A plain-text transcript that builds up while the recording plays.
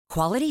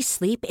Quality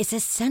sleep is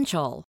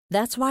essential.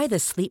 That's why the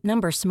Sleep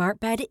Number Smart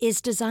Bed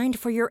is designed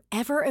for your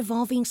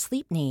ever-evolving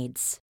sleep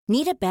needs.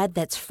 Need a bed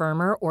that's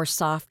firmer or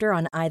softer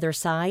on either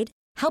side?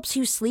 Helps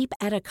you sleep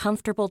at a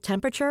comfortable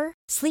temperature?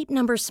 Sleep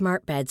Number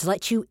Smart Beds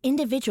let you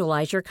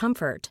individualize your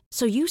comfort,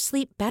 so you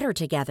sleep better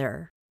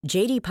together.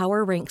 J.D.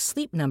 Power ranks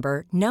Sleep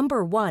Number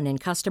number 1 in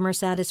customer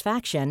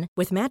satisfaction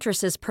with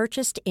mattresses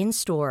purchased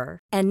in-store.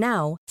 And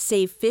now,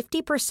 save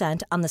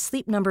 50% on the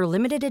Sleep Number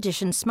Limited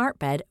Edition Smart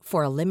Bed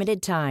for a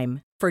limited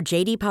time. For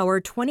J.D. Power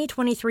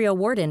 2023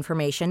 award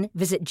information,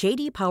 visit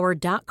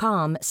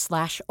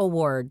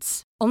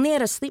jdpower.com/awards. Only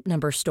at a Sleep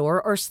Number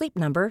store or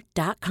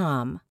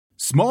sleepnumber.com.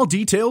 Small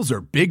details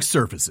are big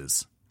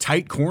surfaces.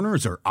 Tight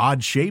corners are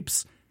odd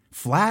shapes.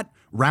 Flat,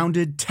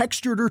 rounded,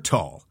 textured, or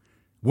tall.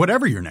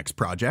 Whatever your next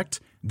project,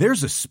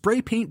 there's a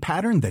spray paint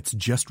pattern that's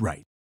just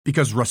right.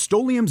 Because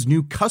Rust-Oleum's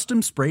new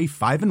Custom Spray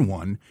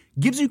 5-in-1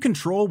 gives you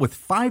control with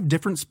 5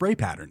 different spray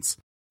patterns.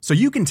 So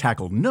you can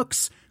tackle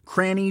nooks,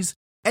 crannies,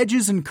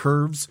 edges, and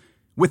curves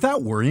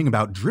without worrying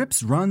about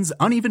drips, runs,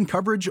 uneven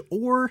coverage,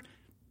 or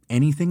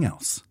anything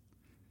else.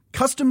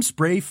 Custom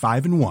Spray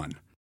 5-in-1.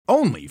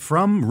 Only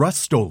from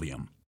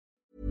Rust-Oleum.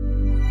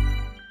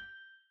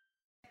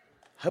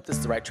 Hope this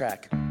is the right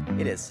track.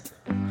 It is.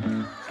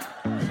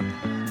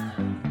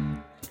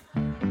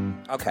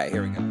 Okay,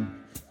 here we go.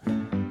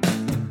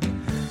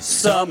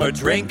 Summer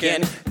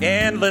drinking,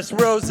 endless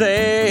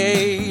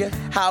rosé.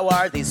 How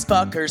are these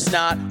fuckers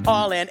not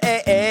all in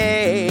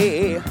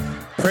AA?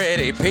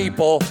 Pretty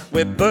people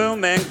with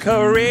booming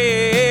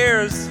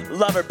careers.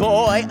 Lover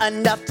boy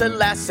enough to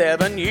last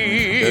 7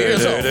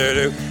 years.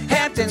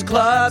 Hamptons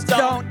clubs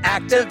don't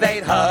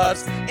activate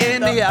hubs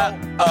in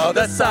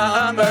the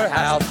summer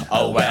house.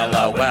 Oh well,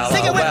 oh well,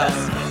 Sing it oh with well.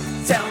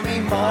 us. Tell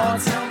me more,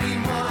 tell me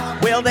more.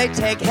 Will they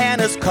take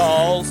Hannah's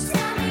calls?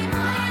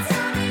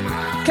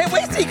 Can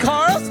we see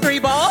Carl's 3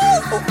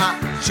 balls?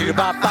 Shoot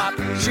bop bop,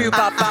 shoot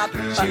bop bop,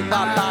 shoot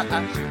bop bop,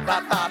 shoot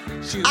bop bop,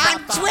 shoot bop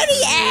I'm bop.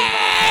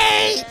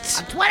 28!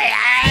 I'm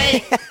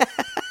 28!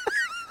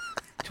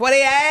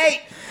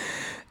 28!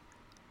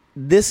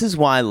 This is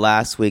why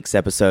last week's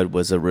episode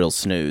was a real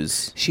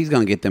snooze. She's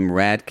gonna get them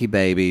Radke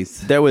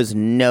babies. There was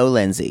no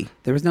Lindsay.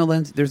 There was no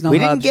Lindsay. There's no. We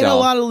Hubs, didn't get y'all. a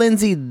lot of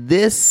Lindsay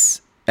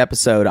this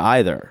episode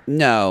either.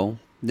 No.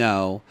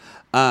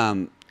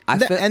 And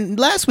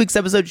last week's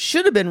episode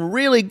should have been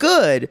really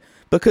good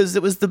because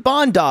it was the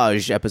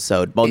bondage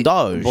episode.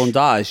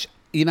 Bondage.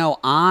 You know,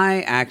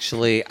 I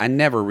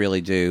never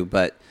really do,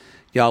 but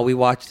y'all, we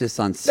watched this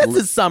on... That's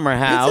a Summer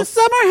House. It's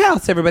a Summer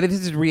House, everybody. This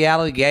is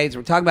Reality Gaze.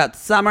 We're talking about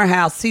Summer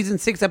House, Season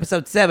 6,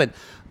 Episode 7.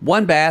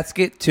 One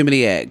basket, too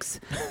many eggs.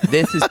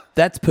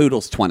 That's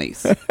Poodle's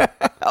 20s.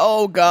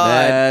 Oh,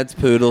 God. That's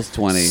Poodle's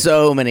 20s.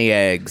 So many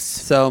eggs.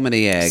 So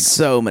many eggs.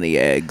 So many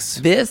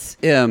eggs. This...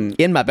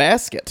 in my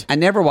basket. I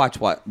never watch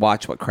What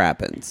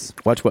Crappens.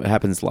 Watch What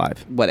Happens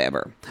Live.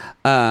 Whatever.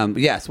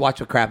 Yes,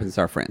 Watch What Crappens,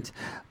 our friends.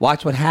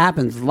 Watch What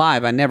Happens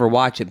Live. I never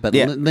watch it, but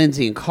Yeah.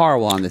 Lindsay and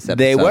Carl were on this episode.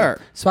 They were.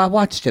 So I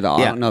watched it all.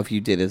 Yeah. I don't know if you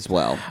did as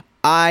well.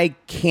 I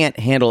can't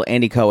handle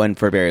Andy Cohen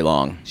for very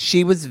long.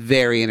 She was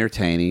very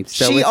entertaining.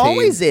 So She was he.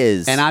 always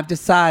is. And I've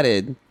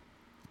decided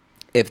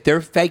if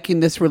they're faking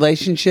this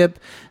relationship,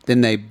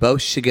 then they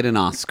both should get an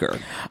Oscar.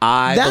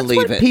 That's believe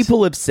what it.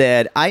 people have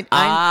said. I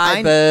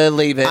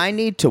believe it. I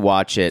need to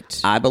watch it.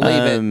 I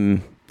believe it.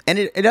 And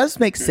it does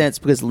make sense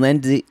because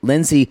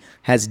Lindsay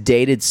has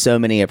dated so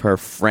many of her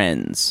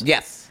friends.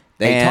 Yes.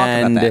 They talk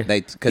about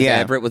that. Because yeah.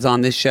 Everett was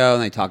on this show,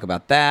 and they talk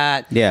about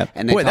that. Yeah.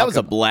 And they Boy, that talk was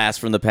a blast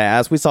from the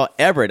past. We saw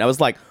Everett. I was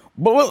like,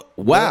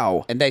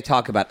 wow. And they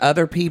talk about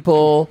other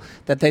people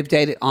that they've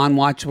dated on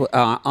Watch What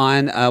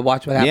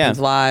Happens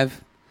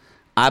Live.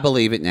 I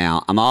believe it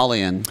now. I'm all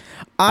in.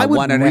 I would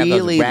want her to have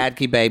really- those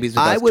Radke babies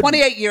with those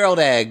 28-year-old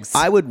eggs.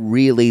 I would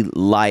really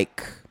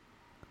like...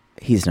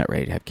 He's not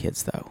ready to have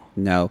kids, though.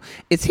 No.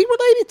 Is he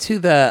related to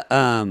the...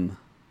 aren't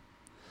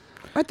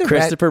the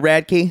Christopher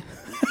Radke?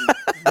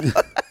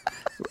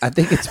 I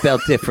think it's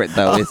spelled different,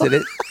 though, isn't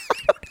it?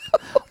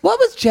 What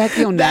was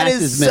Jackie Onassis' That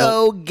is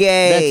so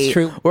gay. That's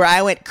true. Where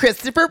I went,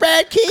 Christopher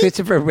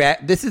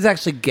Radke? This is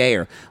actually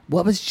gayer.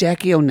 What was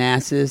Jackie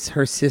Onassis,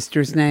 her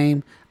sister's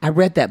name? I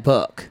read that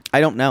book. I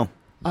don't know.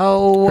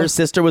 Oh. Her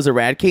sister was a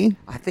Radke?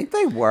 I think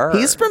they were.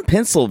 He's from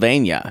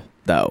Pennsylvania,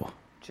 though.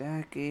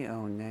 Jackie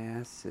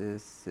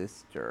Onassis'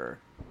 sister.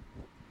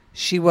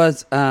 She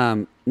was,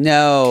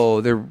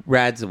 no, they're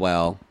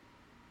Radswell.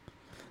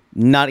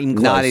 Not even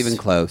close. Not even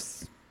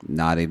close.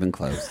 Not even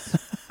close.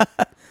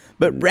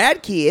 But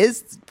Radke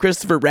is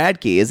Christopher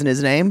Radke, isn't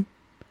his name?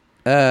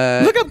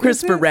 Look up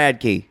Christopher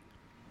Radke.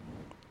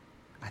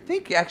 I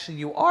think actually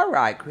you are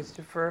right,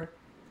 Christopher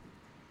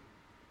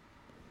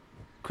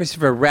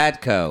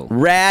Radko.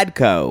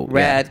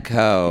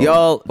 Radko.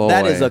 Y'all, Boy.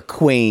 that is a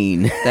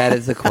queen. That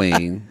is a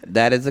queen.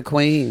 That is a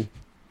queen.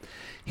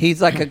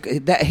 He's like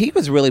he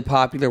was really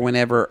popular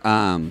whenever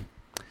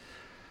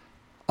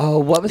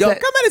what was Yo,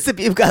 that? come on and see if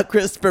you've got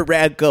Christopher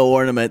Radko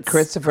ornaments.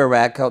 Christopher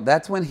Radko.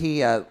 That's when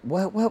he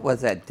what was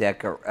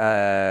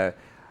that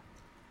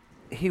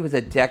he was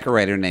a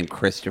decorator named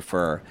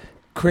Christopher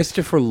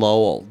Christopher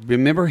Lowell.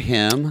 Remember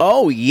him?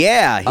 Oh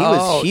yeah, he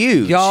was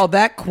huge. Y'all,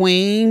 that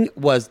queen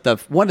was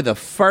one of the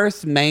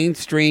first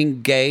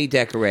mainstream gay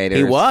decorators.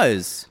 He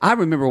was. I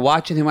remember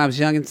watching him when I was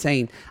young and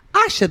saying,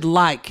 I should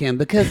like him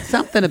because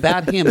something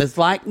about him is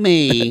like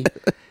me.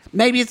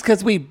 Maybe it's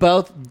because we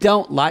both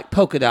don't like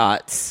polka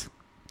dots.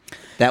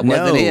 That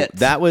wasn't it.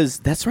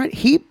 That's right.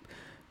 He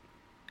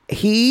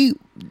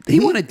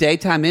won a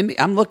daytime Emmy.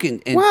 I'm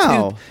looking.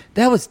 Wow.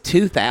 That was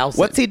 2000.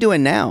 What's he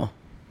doing now?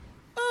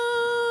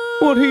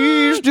 What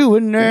he's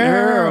doing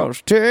now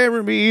is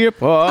tearing me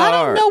apart. I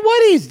don't know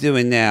what he's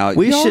doing now.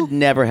 We Y'all- should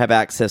never have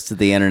access to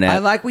the internet. I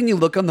like when you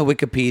look on the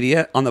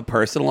Wikipedia on the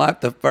personal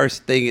life, the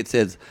first thing it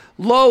says,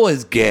 Low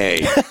is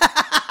gay.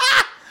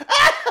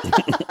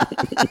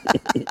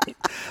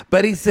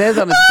 But he says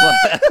on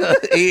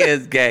his he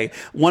is gay.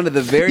 One of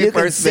the very you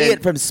first can see men,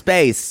 it from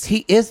space.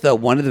 he is though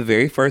one of the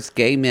very first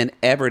gay men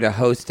ever to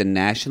host a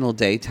national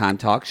daytime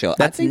talk show.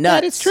 That's I think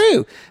nuts. that is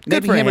true.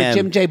 Maybe for him or him.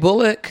 Jim J.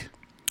 Bullock.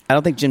 I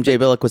don't think Jim J.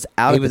 Bullock was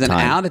out He at the wasn't time.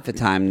 out at the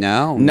time.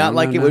 No, Not no,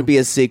 like no, it no. would be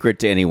a secret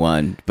to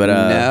anyone. But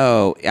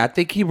No, I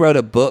think he wrote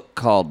a book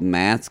called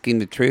Masking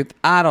the Truth.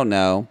 I don't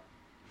know.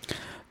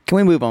 can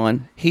we move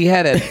on? He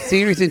had a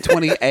series in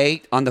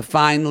 28 on the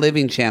Fine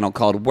Living channel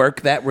called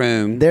Work That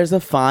Room. There's a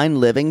Fine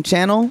Living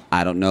channel.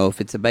 I don't know if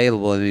it's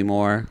available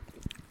anymore.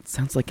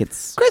 Sounds like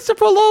it's.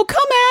 Christopher Lowe,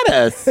 come at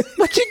us.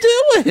 What you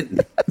doing?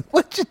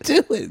 What you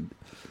doing?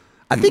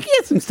 I think he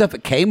had some stuff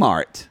at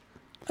Kmart.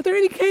 Are there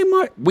any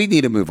Kmart? We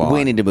need to move on.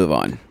 We need to move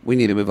on. We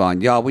need to move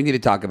on. Y'all, we need to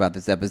talk about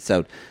this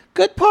episode.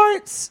 Good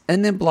parts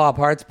and then blah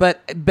parts,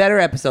 but better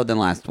episode than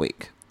last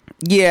week.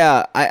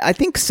 Yeah, I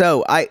think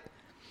so.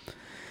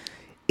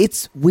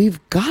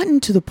 We've gotten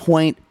to the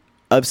point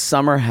of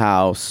Summer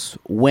House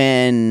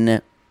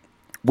when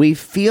we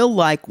feel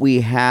like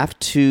we have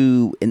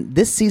to, and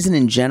this season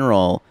in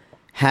general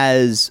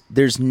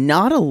there's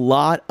not a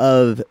lot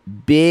of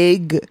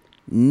big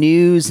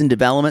news and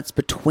developments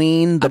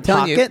between the I'm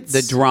telling pockets.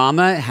 you, the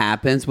drama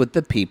happens with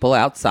the people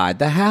outside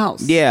the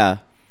house. Yeah.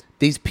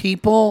 These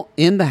people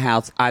in the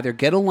house either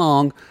get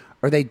along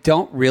or they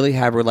don't really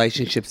have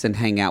relationships and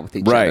hang out with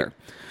each other.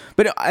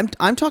 But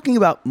I'm talking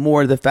about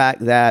more the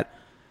fact that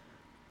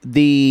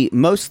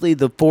mostly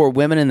the four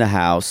women in the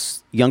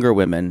house, younger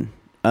women,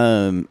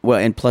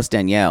 and plus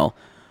Danielle,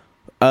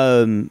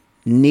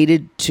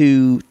 needed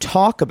to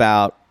talk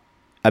about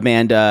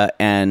Amanda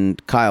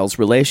and Kyle's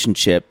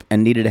relationship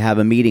and needed to have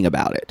a meeting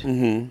about it.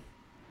 Mm-hmm.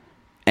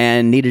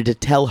 And needed to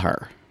tell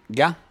her.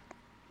 Yeah.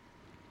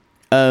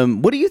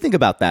 What do you think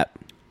about that?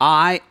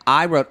 I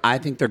wrote, I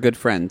think they're good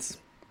friends.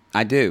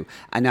 I do.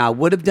 And now I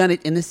would have done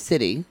it in the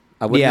city.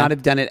 I would not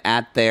have done it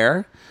at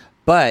there.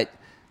 But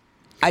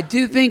I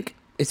do think,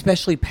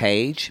 especially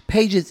Paige.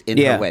 Paige is in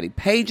her wedding.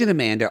 Paige and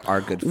Amanda are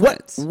good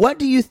friends. What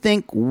do you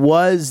think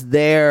was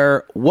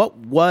their goal?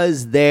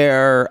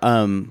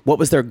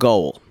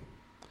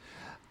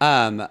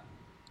 I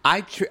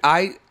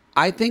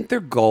think their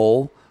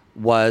goal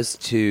was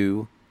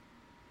to.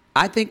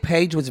 I think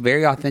Paige was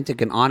very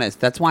authentic and honest.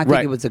 That's why I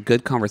think it was a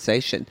good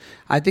conversation.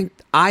 I think.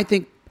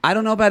 I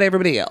don't know about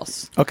everybody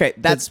else. Okay,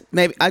 that's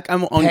maybe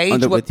I'm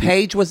on.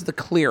 Paige was the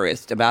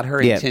clearest about her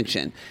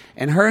intention,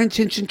 and her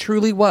intention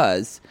truly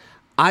was,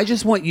 I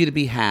just want you to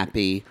be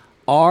happy.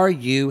 Are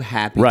you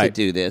happy to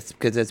do this?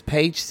 Because as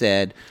Paige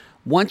said,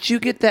 once you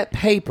get that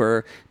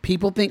paper,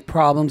 people think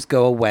problems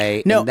go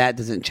away, and that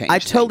doesn't change. I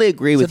totally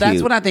agree with you. So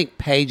that's what I think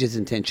Paige's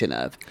intention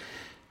of.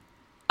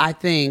 I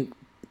think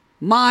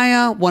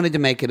Maya wanted to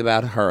make it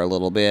about her a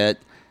little bit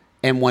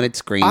and wanted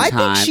screen time. I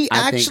think she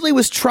actually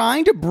was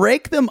trying to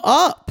break them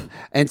up.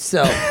 And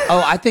so,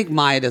 I think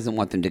Maya doesn't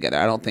want them together.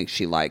 I don't think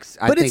she likes.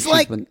 But it's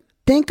like,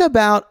 think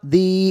about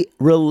the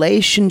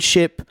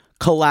relationship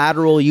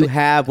collateral you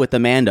have with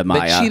Amanda, Maya.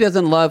 But she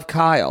doesn't love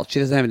Kyle. She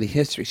doesn't have any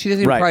history. She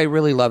doesn't even probably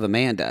really love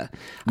Amanda.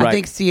 I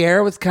think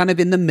Sierra was kind of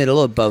in the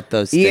middle of both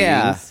those things.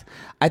 Yeah.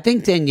 I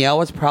think Danielle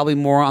was probably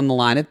more on the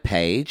line of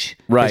Paige.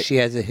 Right. She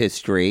has a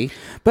history.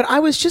 But I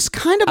was just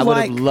kind of I would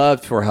have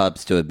loved for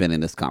Hubs to have been in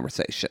this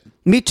conversation.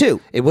 Me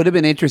too. It would have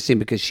been interesting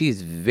because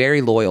she's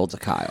very loyal to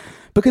Kyle.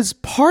 Because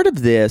part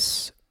of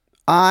this,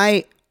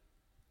 I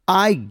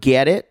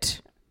get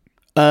it.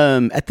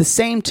 At the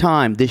same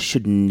time, this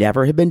should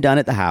never have been done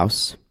at the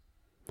house.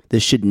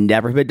 This should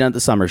never have been done at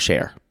the summer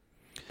share.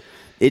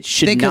 It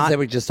should not. Because they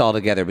were just all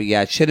together. But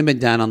yeah, it should have been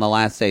done on the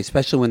last day,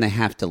 especially when they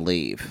have to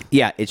leave.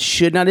 Yeah, it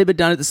should not have been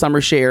done at the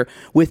summer share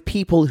with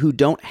people who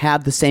don't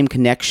have the same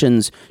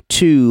connections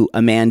to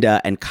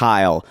Amanda and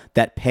Kyle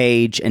that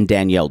Paige and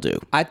Danielle do.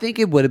 I think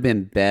it would have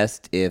been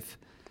best if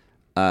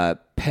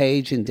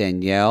Paige and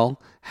Danielle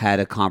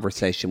had a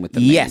conversation with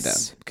Amanda.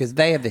 Yes. Because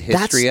they have the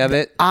history of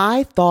it.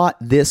 I thought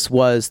this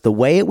was the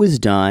way it was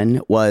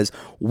done was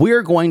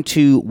we're going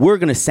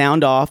to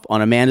sound off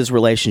on Amanda's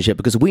relationship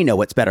because we know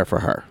what's better for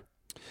her.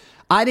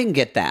 I didn't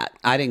get that.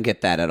 I didn't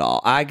get that at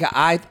all.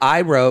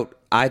 I wrote,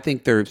 I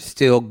think they're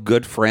still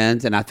good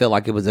friends, and I feel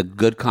like it was a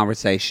good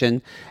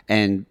conversation.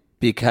 And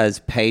because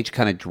Paige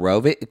kind of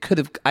drove it, it could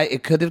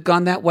have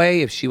gone that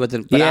way if she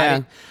wasn't.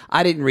 But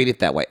I didn't read it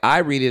that way. I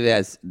read it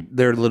as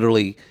they're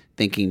literally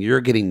thinking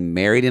you're getting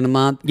married in a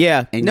month.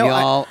 Yeah. And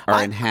y'all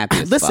are unhappy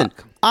as listen,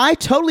 fuck. I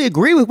totally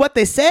agree with what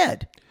they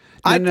said.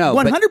 No,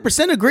 I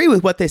 100% agree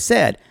with what they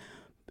said.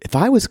 If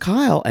I was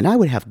Kyle, and I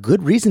would have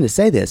good reason to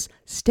say this,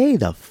 stay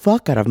the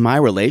fuck out of my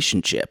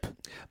relationship.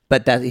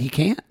 But that he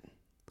can't.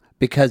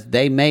 Because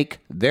they make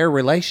their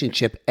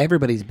relationship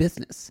everybody's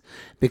business.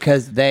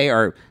 Because they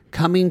are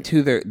coming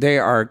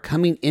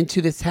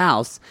into this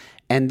house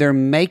and they're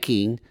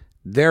making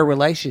their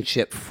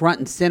relationship front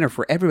and center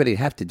for everybody to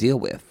have to deal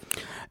with.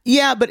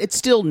 Yeah, but it's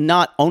still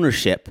not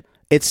ownership.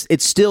 It's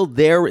still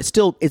there. It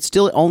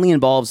still only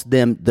involves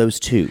those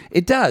two.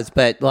 It does,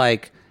 but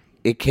like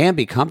it can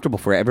be comfortable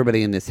for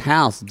everybody in this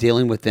house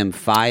dealing with them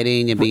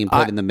fighting and being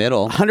put in the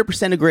middle.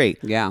 100% agree.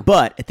 Yeah.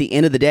 But at the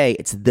end of the day,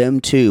 it's them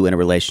two in a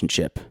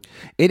relationship.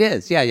 It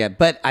is. Yeah.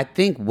 But I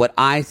think what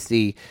I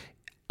see,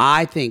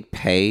 I think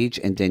Paige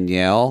and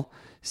Danielle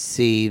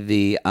see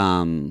the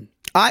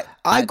I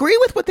agree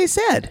with what they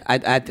said.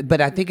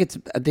 But I think it's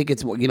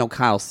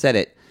Kyle said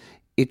it.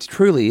 It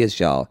truly is,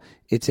 y'all.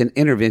 It's an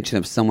intervention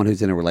of someone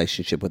who's in a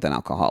relationship with an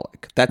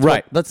alcoholic. That's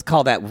right. Let's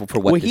call that for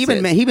what this is.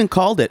 He even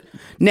called it.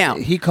 Now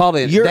he called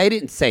it. They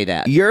didn't say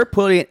that. You're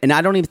putting, and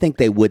I don't even think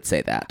they would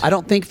say that. I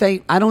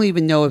don't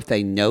even know if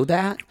they know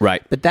that.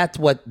 Right. But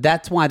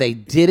that's why they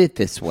did it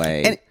this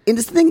way. And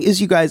this thing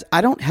is, you guys, I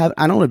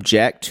don't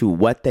object to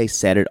what they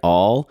said at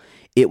all.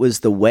 It was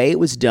the way it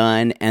was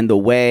done and the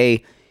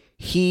way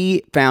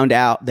he found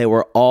out they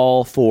were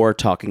all for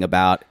talking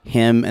about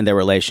him and their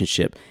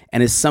relationship.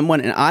 And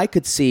and I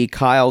could see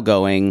Kyle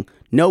going,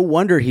 no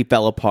wonder he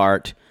fell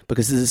apart,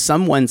 because this is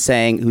someone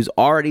saying who's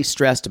already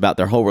stressed about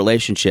their whole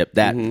relationship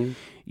that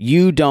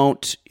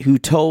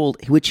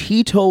which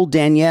he told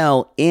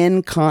Danielle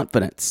in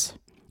confidence.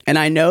 And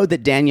I know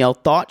that Danielle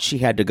thought she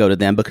had to go to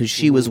them because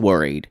she was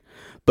worried.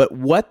 But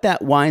what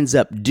that winds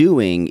up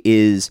doing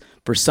is,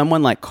 for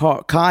someone like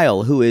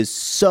Kyle, who is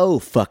so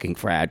fucking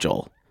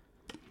fragile,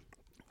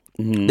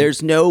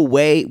 there's no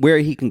way where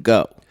he can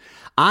go.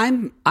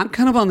 I'm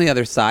kind of on the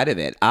other side of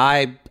it.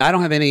 I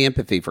don't have any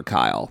empathy for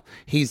Kyle.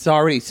 He's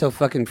already so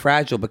fucking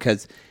fragile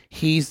because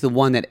he's the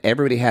one that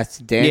everybody has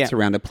to dance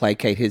around to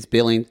placate his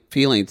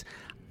feelings.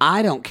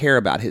 I don't care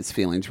about his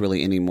feelings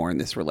really anymore in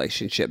this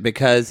relationship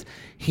because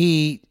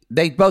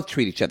they both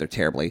treat each other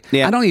terribly.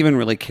 Yeah. I don't even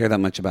really care that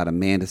much about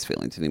Amanda's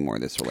feelings anymore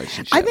in this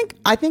relationship.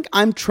 I think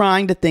I'm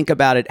trying to think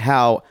about it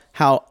how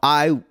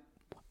I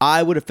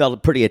would have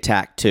felt pretty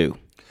attacked too.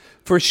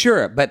 For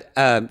sure, but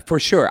for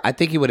sure, I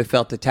think he would have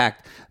felt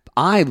attacked.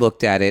 I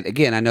looked at it,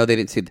 again, I know they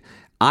didn't see it.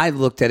 I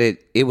looked at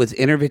it, it was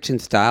intervention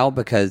style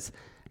because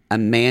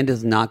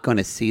Amanda's not going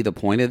to see the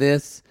point of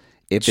this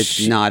if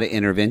it's not an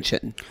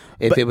intervention.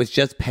 If it was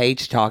just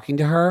Paige talking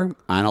to her,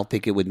 I don't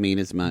think it would mean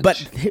as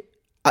much.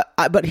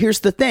 But here's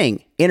the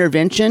thing.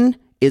 Intervention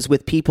is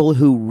with people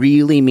who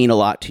really mean a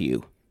lot to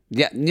you.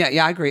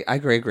 Yeah, I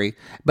agree.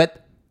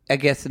 But I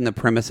guess in the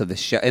premise of the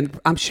show, and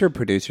I'm sure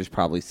producers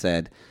probably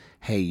said,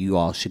 hey, you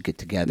all should get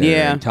together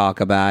and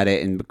talk about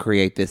it and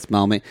create this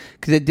moment.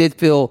 Because it did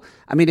feel,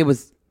 it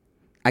was,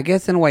 I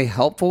guess, in a way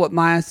helpful what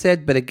Maya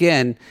said. But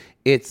again,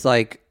 it's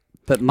like,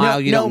 but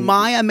Maya,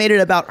 Maya made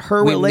it about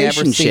her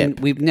relationship.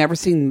 We've never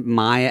seen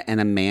Maya and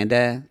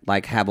Amanda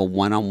like have a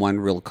one-on-one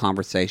real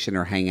conversation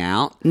or hang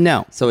out.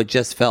 No. So it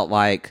just felt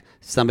like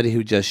somebody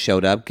who just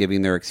showed up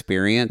giving their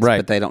experience,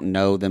 but they don't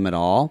know them at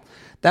all.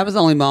 That was the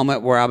only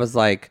moment where I was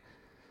like,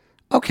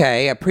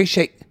 okay,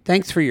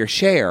 thanks for your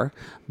share.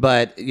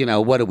 But,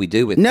 what do we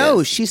do with this?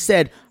 No, she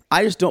said,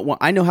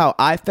 I know how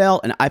I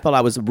felt, and I felt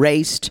I was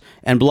raced,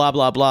 and blah,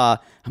 blah, blah.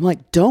 I'm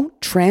like, don't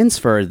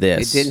transfer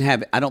this.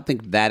 I don't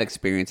think that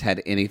experience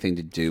had anything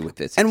to do with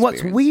this And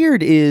experience. What's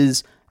weird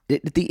is,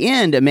 at the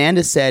end,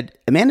 Amanda said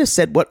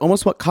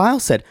almost what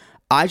Kyle said.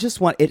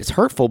 It's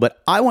hurtful,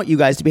 but I want you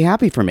guys to be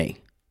happy for me.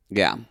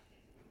 Yeah.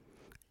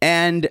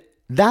 And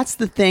that's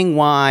the thing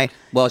why.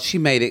 Well,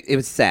 it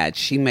was sad.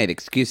 She made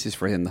excuses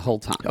for him the whole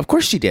time. Of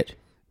course she did.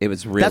 It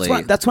was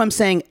really... That's what I'm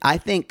saying. I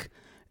think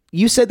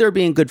you said they were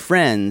being good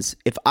friends.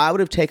 If I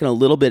would have taken a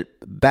little bit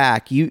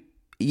back, you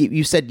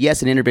said,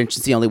 yes, an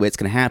intervention's the only way it's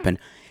going to happen.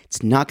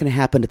 It's not going to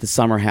happen at the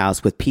summer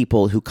house with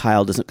people who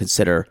Kyle doesn't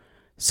consider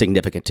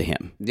significant to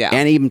him. Yeah.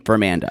 And even for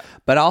Amanda.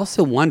 But I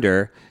also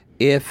wonder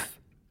if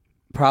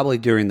probably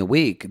during the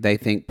week, they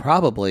think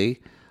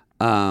probably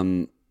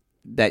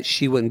that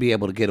she wouldn't be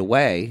able to get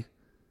away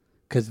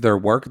because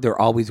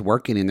they're always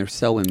working and they're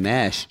so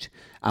enmeshed.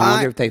 I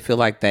wonder if they feel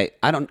like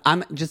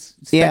I'm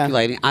just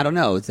speculating. I don't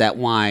know. Is that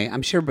why?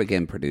 I'm sure,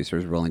 again,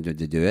 producers are willing to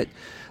do it.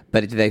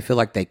 But do they feel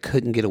like they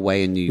couldn't get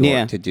away in New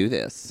York to do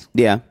this?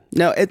 Yeah.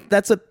 No,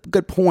 that's a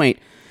good point.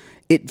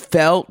 It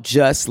felt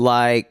just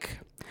like,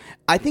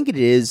 I think it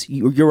is,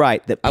 you're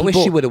right. That I wish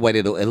she would have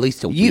waited at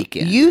least a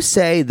weekend. You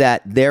say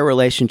that their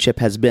relationship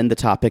has been the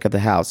topic of the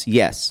house.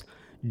 Yes.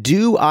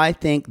 Do I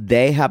think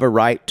they have a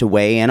right to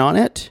weigh in on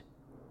it?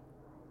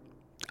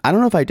 I don't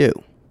know if I do.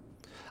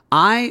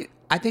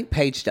 I think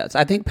Paige does.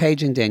 I think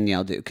Paige and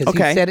Danielle do. Because he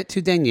said it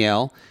to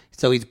Danielle.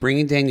 So he's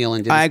bringing Danielle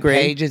into this. I agree.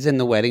 Paige is in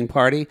the wedding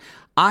party.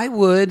 I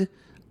would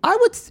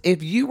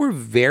if you were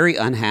very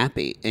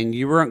unhappy and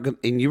you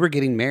were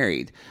getting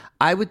married,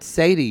 I would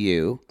say to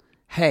you,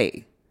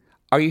 hey,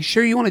 are you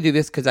sure you want to do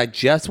this? Because I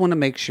just want to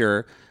make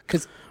sure,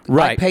 because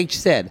like Paige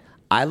said,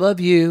 I love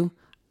you.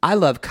 I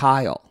love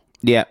Kyle.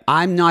 Yeah.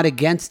 I'm not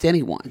against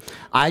anyone.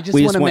 I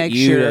just want to make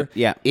sure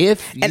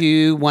if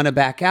you want to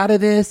back out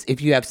of this,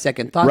 if you have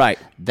second thoughts,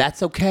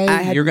 that's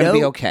okay. You're going to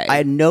be okay. I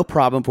had no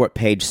problem with what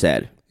Paige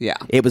said. Yeah.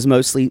 It was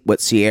mostly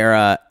what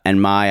Sierra and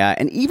Maya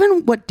and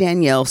even what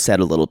Danielle said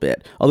a little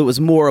bit, although it was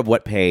more of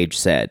what Paige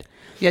said.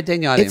 Yeah,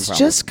 Danielle. It's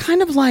just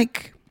kind of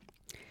like,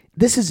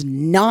 this is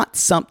not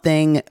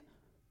something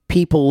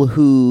people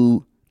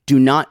who do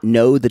not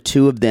know the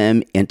two of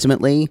them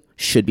intimately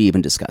should be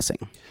even discussing.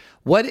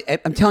 What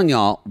I'm telling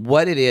y'all,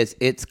 what it is,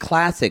 it's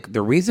classic.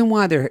 The reason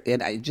why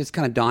it just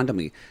kind of dawned on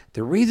me,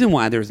 the reason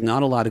why there's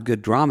not a lot of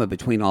good drama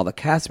between all the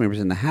cast members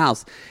in the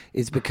house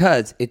is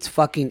because it's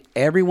fucking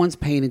everyone's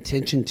paying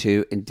attention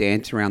to and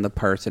dancing around the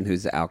person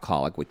who's the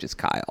alcoholic, which is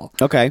Kyle.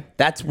 Okay.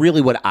 That's really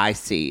what I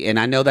see. And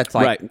I know that's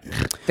like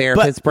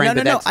therapist brain,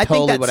 but that's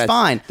totally what I see.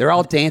 Fine. They're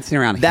all dancing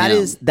around him.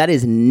 That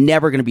is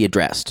never going to be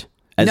addressed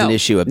as an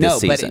issue of this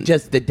season. But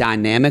just the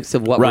dynamics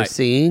of what we're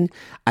seeing,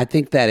 I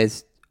think that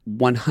is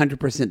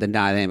 100% the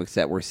dynamics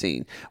that we're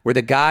seeing, where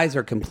the guys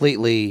are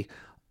completely,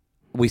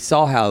 we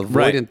saw how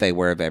avoidant they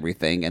were of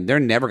everything, and they're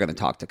never going to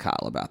talk to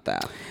Kyle about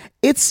that.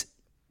 It's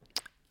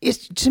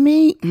to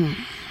me, I'm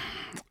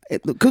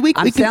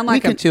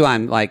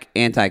like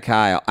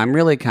anti-Kyle. I'm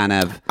really kind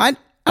of, I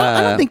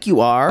don't think you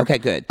are. Okay,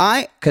 good.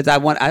 Because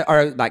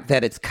or like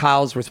that it's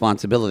Kyle's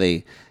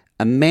responsibility.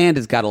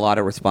 Amanda's got a lot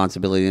of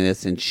responsibility in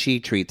this, and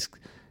she treats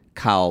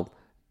Kyle,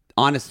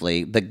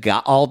 honestly,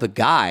 all the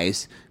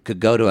guys could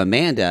go to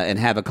Amanda and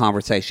have a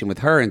conversation with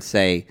her and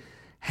say,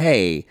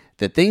 hey,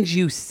 the things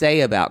you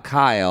say about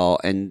Kyle,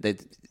 and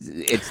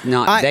it's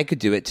not, they could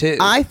do it too.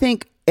 I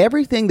think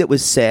everything that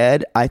was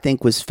said,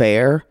 was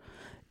fair.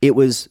 It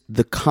was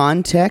the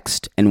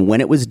context and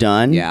when it was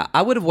done. Yeah,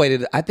 I would have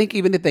waited. I think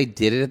even if they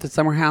did it at the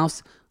summer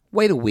house,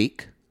 wait a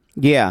week.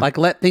 Yeah. Like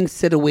let things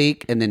sit a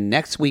week, and then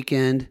next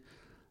weekend,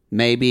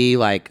 maybe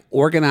like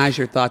organize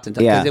your thoughts and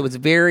because it was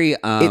very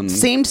it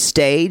seemed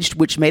staged,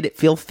 which made it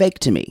feel fake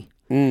to me.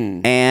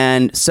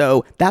 And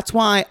so that's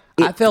why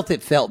I felt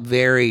it felt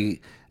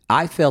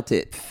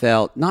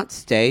not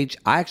staged.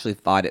 I actually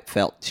thought it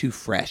felt too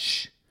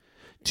fresh,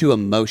 too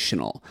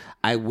emotional.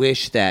 I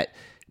wish that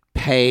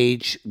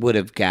Paige would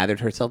have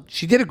gathered herself.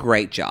 She did a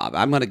great job.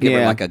 I'm going to give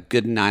her like a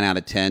good 9 out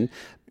of 10.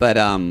 But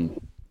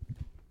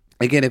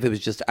again, if it was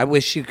just, I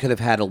wish she could have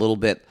had a little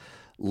bit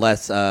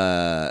less,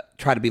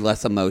 try to be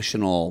less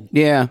emotional.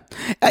 Yeah.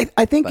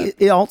 I think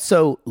it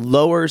also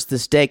lowers the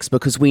stakes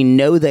because we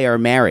know they are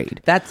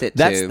married. That's it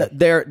too.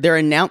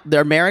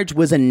 Their marriage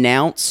was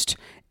announced,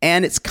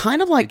 and it's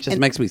kind of like, it just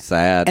makes me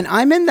sad. And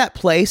I'm in that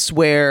place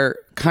where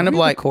kind of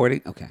like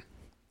recording. Okay.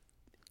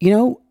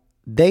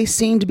 They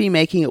seem to be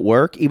making it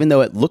work, even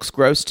though it looks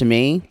gross to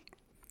me.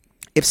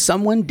 If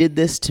someone did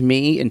this to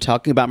me in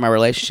talking about my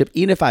relationship,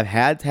 even if I've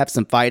had to have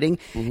some fighting,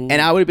 and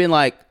I would have been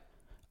like,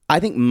 I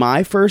think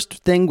my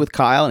first thing with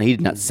Kyle, and he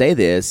did not say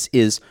this,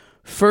 is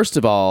first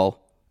of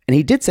all, and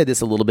he did say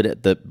this a little bit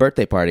at the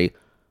birthday party,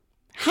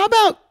 how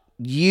about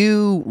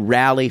you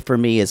rally for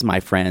me as my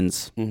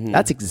friends?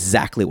 That's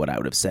exactly what I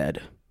would have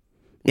said.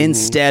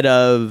 Instead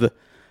of,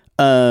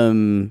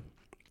 and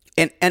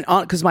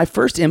because my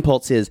first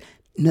impulse is,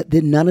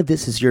 none of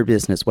this is your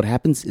business. What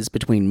happens is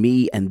between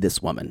me and this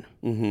woman.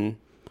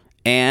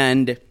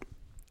 And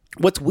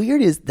what's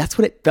weird is that's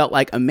what it felt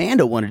like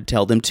Amanda wanted to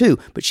tell them too,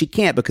 but she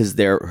can't because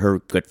they're her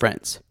good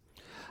friends.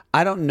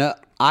 I don't know.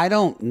 I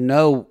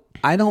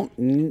don't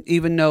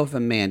even know if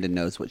Amanda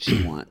knows what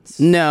she wants.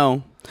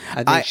 No.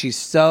 I think she's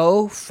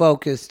so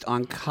focused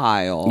on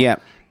Kyle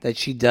that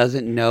she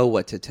doesn't know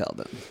what to tell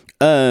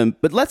them.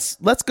 But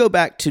let's go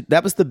back to,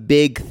 that was the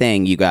big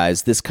thing, you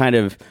guys, this kind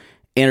of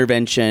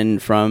intervention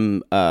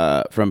from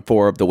 4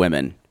 of the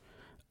women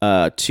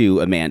to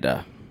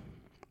Amanda.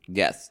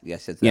 Yes,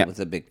 that was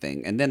a big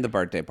thing. And then the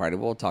birthday party.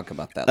 We'll talk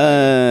about that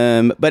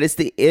later. But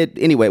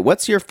anyway,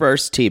 what's your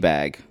first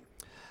teabag?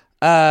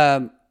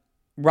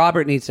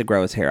 Robert needs to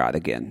grow his hair out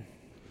again.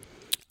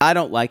 I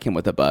don't like him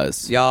with a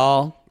buzz.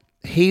 Y'all,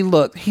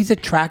 he's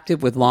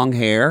attractive with long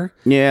hair.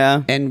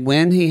 Yeah. And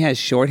when he has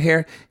short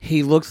hair,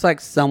 he looks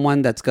like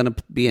someone that's going to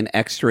be an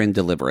extra in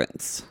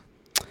Deliverance.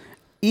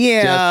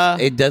 Yeah.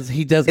 He does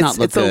not look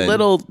good. It's a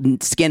little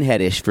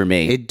skinheadish for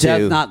me. It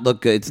does not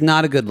look good. It's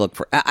not a good look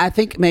for, I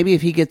think maybe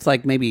if he gets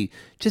like maybe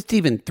just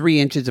even 3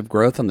 inches of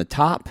growth on the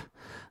top,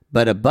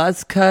 but a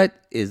buzz cut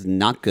is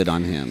not good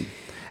on him.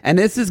 And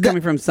this is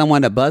coming from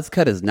someone, a buzz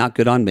cut is not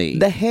good on me.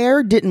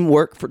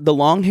 The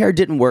long hair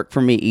didn't work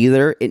for me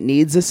either. It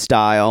needs a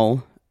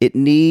style. It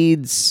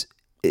needs,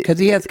 because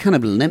he has kind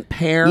of limp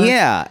hair.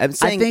 Yeah. I'm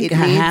saying I think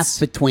half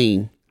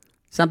between.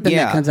 Something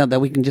that comes out that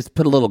we can just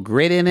put a little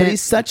grit in it. But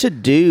he's such a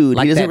dude.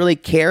 Like he doesn't that- really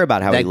care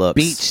about how he That looks.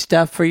 beach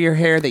stuff for your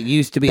hair that you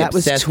used to be That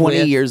was obsessed 20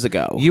 with. years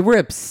ago. You were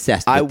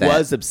obsessed with I that.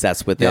 was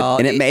obsessed with it, Y'all,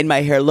 and it made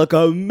my hair look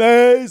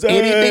amazing.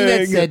 Anything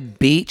that said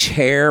beach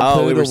hair,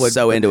 oh, we were poodle would,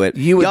 so into it.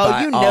 You would Y'all,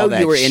 buy you all know that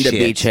you were into shit.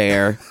 beach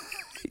hair.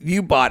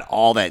 You bought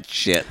all that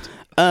shit.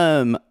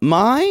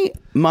 My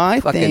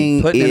Fucking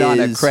thing putting is it on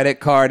a credit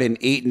card and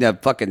eating a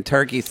fucking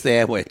turkey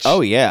sandwich.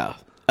 Oh yeah.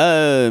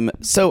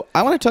 So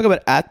I want to talk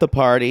about at the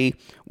party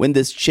when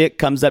this chick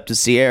comes up to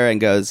Sierra and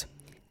goes,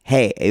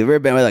 "Hey, have you ever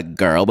been with a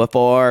girl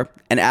before?"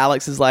 And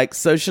Alex is like,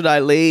 "So should I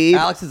leave?"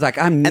 Alex is like,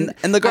 and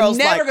the girl's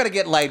I'm never like, gonna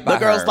get laid by the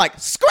girl's her. like,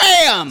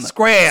 "Scram,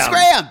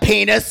 Scram.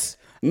 penis,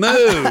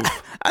 Move."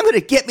 I'm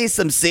gonna get me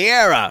some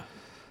Sierra.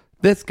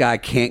 This guy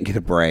can't get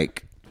a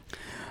break.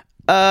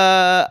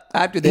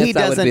 After this, he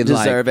I would doesn't be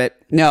deserve like,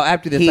 it. No,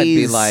 after this, I'd be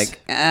He's- like,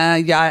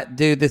 yeah,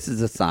 dude, this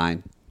is a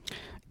sign.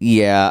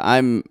 Yeah,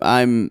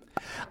 I'm.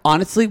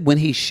 Honestly, when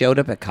he showed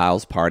up at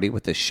Kyle's party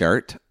with a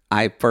shirt,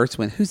 I first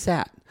went, "Who's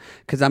that?"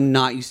 Because I'm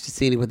not used to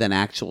seeing him with an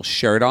actual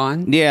shirt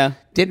on. Yeah.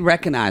 Didn't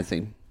recognize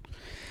him.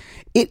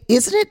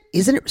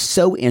 Isn't it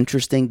so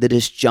interesting the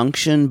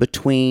disjunction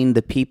between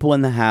the people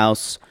in the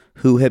house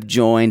who have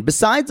joined,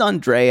 besides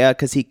Andrea,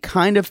 because he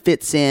kind of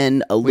fits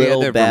in a We had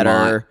little the better.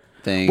 Vermont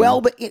thing.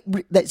 Well, but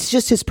that's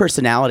just his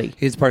personality.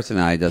 His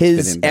personality does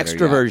His fit in better.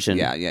 extroversion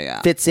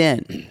Yeah. fits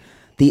in.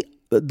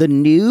 The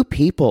new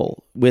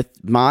people with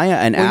Maya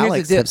and Well, here's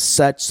the Alex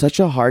deal. have such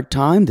a hard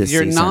time this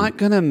You're season. not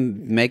going to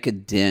make a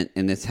dent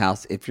in this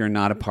house if you're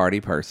not a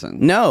party person.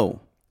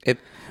 No. If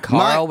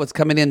Carl was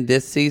coming in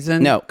this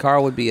season, No.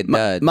 Carl would be a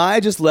dud.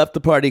 Maya just left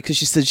the party because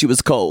she said she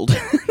was cold.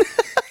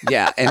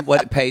 Yeah, and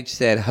what Paige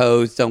said,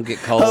 hoes don't get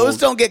cold. Hoes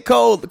don't get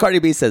cold. Cardi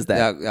B says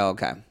that. Oh,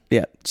 okay.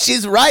 Yeah,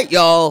 she's right,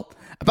 y'all.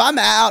 If I'm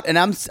out and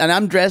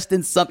I'm dressed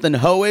in something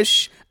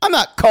hoish, I'm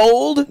not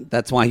cold.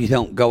 That's why you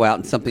don't go out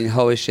in something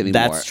hoish anymore.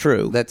 That's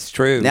true. That's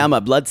true. Now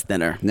my blood's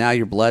thinner. Now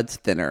your blood's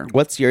thinner.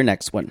 What's your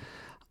next one?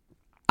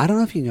 I don't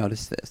know if you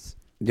noticed this,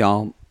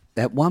 y'all.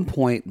 At one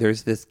point,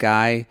 there's this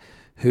guy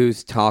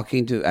who's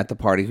talking to at the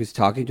party who's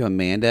talking to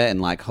Amanda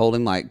and like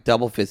holding like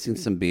double fisting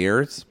some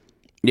beers.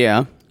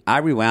 Yeah. I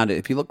rewound it.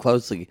 If you look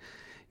closely,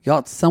 y'all,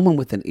 it's someone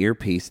with an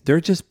earpiece.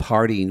 They're just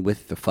partying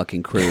with the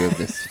fucking crew of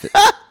this.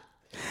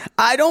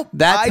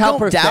 That's how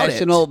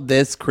professional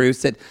this crew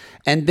said.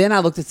 And then I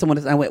looked at someone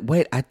else and I went,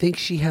 wait, I think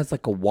she has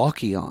like a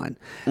walkie on.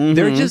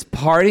 They're just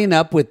partying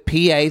up with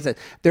PAs.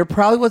 There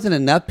probably wasn't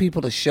enough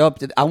people to show up.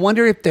 I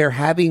wonder if they're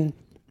having,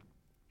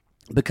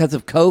 because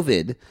of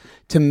COVID,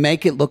 to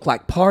make it look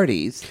like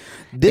parties.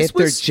 This if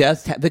they're was-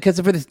 just because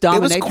for this It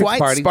was dominatrix quite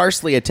party,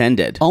 sparsely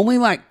attended. only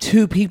like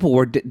 2 people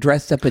were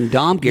dressed up in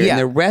dom gear, Yeah. and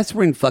the rest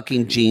were in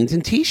fucking jeans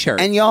and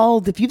t-shirts. And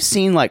y'all, if you've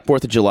seen like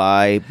 4th of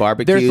July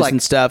barbecues like-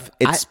 and stuff,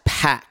 it's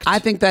packed. I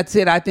think that's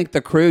it. I think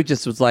the crew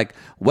just was like,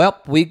 well,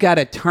 we got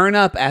to turn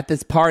up at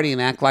this party and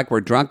act like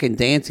we're drunk and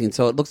dancing,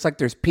 so it looks like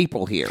there's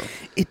people here.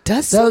 It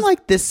does seem Those-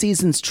 like this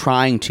season's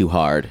trying too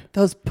hard.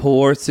 Those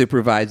poor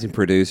supervising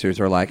producers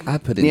are like, I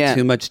put in Yeah.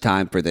 too much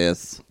time for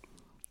this.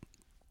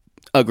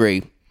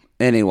 Agree.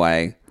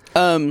 Anyway.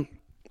 Yeah,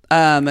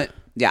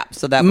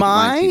 so that was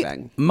my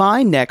teabag.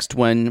 My next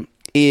one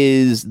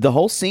is the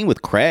whole scene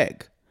with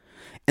Craig.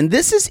 And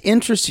this is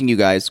interesting, you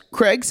guys.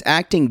 Craig's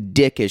acting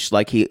dickish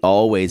like he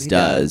always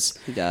does.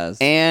 He does.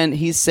 And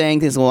he's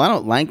saying things, well, I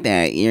don't like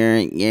that.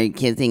 You're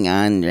kissing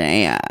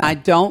Andrea. I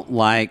don't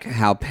like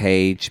who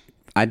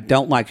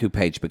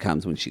Paige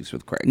becomes when she's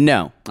with Craig.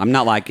 No. I'm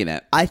not liking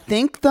it. I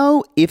think,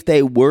 though, if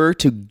they were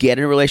to get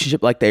in a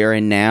relationship like they are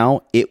in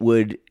now, it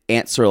would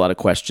answer a lot of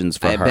questions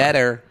for her.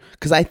 Better.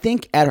 Because I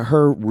think at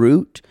her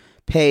root,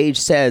 Paige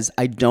says,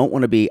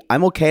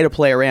 I'm okay to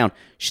play around.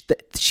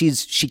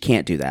 She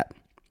can't do that.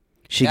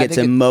 She gets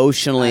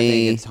emotionally. I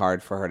think it's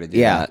hard for her to do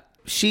Yeah. that.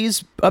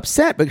 She's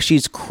upset because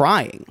she's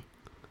crying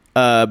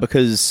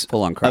because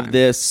Full on crying. of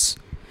this.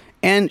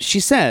 And she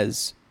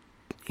says,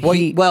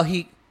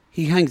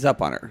 He hangs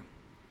up on her.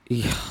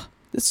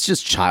 it's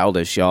just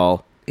childish,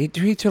 y'all. He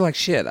treats her like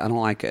shit. I don't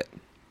like it.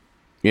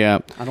 Yeah.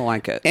 I don't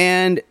like it.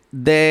 And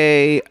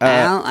they...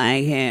 I don't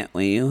like it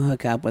when you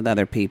hook up with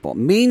other people.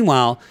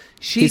 Meanwhile,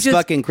 He's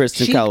fucking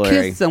Kristen Cavallari.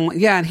 kissed someone.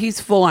 Yeah, and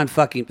he's full on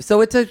fucking. So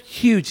it's a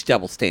huge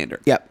double standard.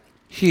 Yep.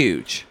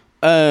 Huge.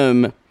 They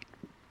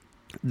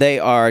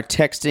are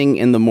texting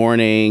in the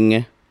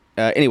morning.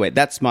 Anyway,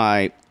 that's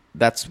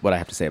what I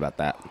have to say about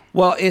that.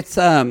 Well, it's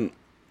well,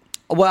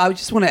 I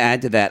just want to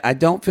add to that. I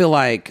don't feel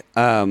like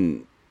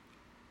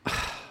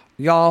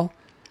y'all,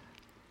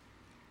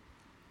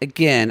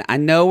 again, I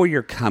know where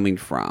you're coming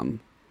from,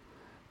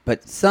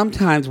 but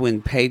sometimes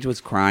when Paige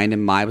was crying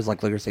and Maya was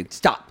like, look at her saying,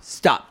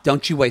 stop,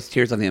 don't you waste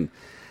tears on him.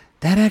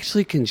 That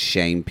actually can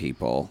shame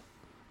people.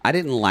 I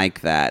didn't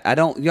like that. I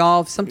don't,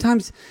 y'all,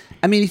 sometimes,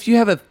 I mean, if you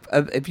have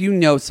if you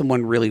know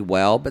someone really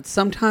well, but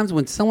sometimes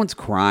when someone's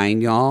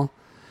crying, y'all,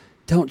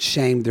 don't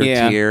shame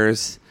their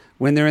tears.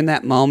 When they're in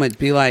that moment,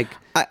 be like,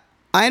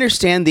 I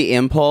understand the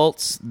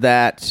impulse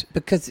that,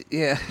 because,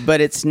 but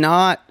it's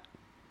not.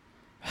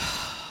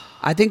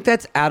 I think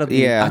that's out of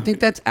I think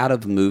that's out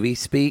of movie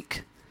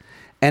speak.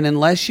 And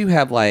unless you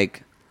have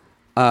like,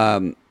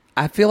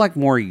 I feel like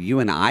more you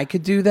and I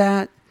could do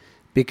that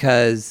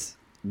because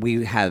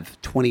we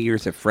have 20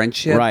 years of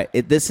friendship. Right.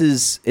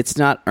 It's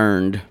not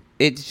earned.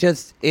 It's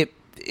just,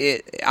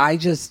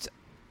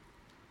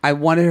 I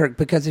wanted her,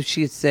 because if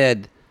she had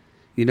said,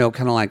 kind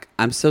of like,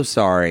 I'm so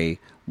sorry,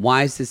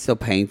 why is this so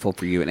painful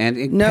for you?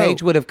 And No.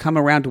 Paige would have come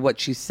around to what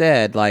she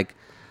said, like,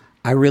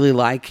 I really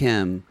like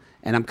him,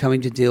 and I'm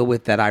coming to deal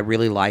with that. I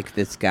really like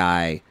this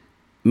guy.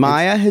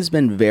 Maya has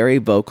been very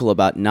vocal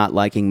about not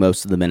liking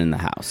most of the men in the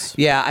house.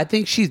 Yeah, I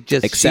think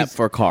Except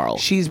for Carl.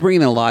 She's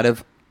bringing a lot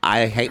of,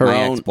 I hate Her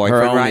my own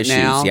ex-boyfriend right issues,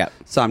 now, yep.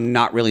 so I'm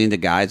not really into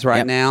guys right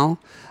Yep. now.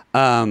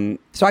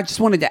 So I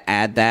just wanted to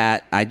add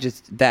that. I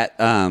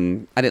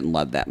didn't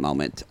love that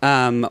moment.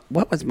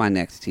 What was my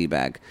next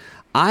teabag?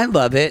 I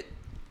love it.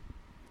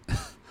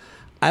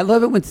 I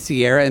love it when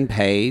Sierra and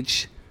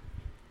Paige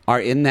are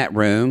in that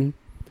room,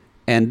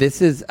 and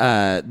this is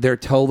they're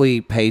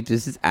totally Paige.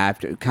 This is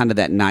after kind of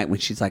that night when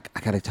she's like, I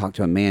got to talk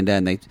to Amanda,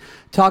 and they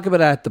talk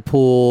about it at the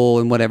pool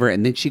and whatever,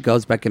 and then she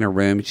goes back in her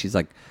room and she's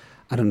like,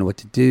 I don't know what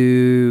to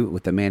do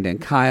with Amanda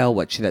and Kyle.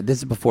 What should I? This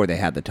is before they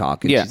had the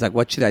talk, and she's like,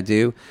 what should I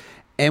do?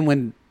 And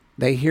when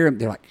they hear him,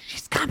 they're like,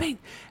 she's coming,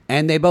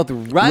 and they both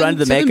run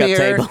to the makeup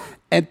mirror table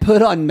and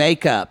put on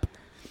makeup.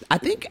 I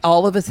think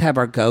all of us have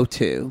our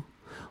go-to.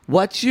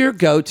 What's your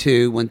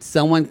go-to when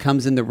someone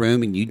comes in the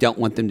room and you don't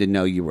want them to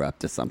know you were up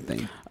to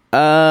something?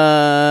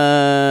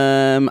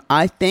 I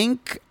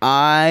think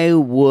I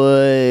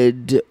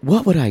would.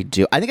 What would I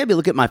do? I think I'd be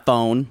looking at my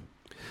phone.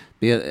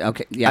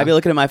 Okay, yeah. I'd be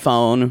looking at my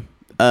phone.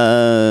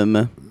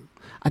 I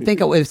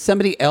think if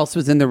somebody else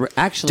was in the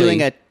actually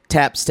Doing a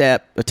time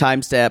step,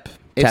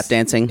 tap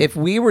dancing. If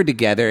we were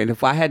together and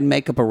if I had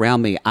makeup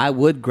around me, I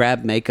would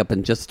grab makeup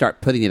and just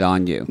start putting it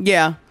on you.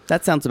 Yeah,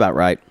 that sounds about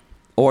right.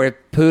 Or if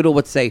Poodle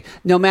would say,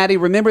 no, Maddie,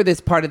 remember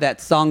this part of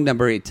that song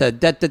number? It's a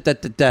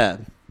da-da-da-da-da.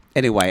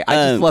 Anyway, I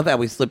just love how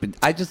we slip it.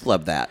 I just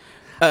love that.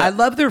 I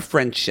love their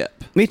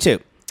friendship. Me too.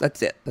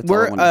 That's it. That's all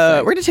I want to say.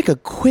 We're going to take a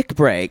quick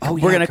break. Oh,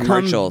 yeah, we're going to come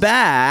commercials.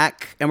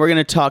 back, and we're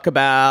going to talk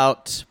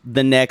about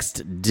the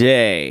next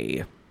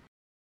day.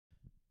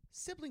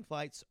 Sibling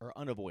fights are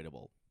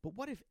unavoidable, but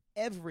what if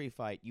every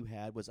fight you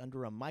had was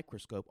under a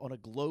microscope on a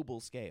global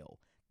scale?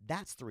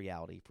 That's the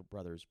reality for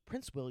brothers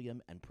Prince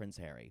William and Prince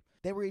Harry.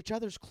 They were each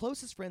other's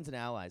closest friends and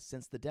allies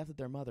since the death of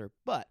their mother,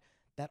 but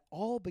that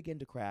all began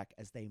to crack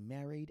as they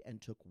married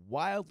and took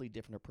wildly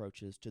different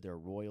approaches to their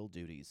royal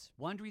duties.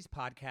 Wondery's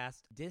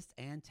podcast, Dis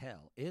and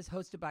Tell, is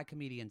hosted by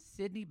comedians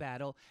Sydney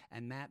Battle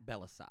and Matt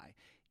Belisai.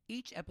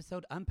 Each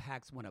episode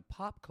unpacks one of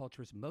pop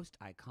culture's most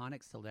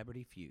iconic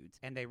celebrity feuds,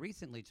 and they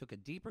recently took a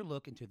deeper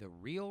look into the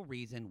real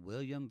reason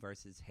William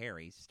versus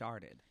Harry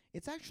started.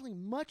 It's actually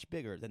much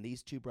bigger than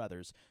these two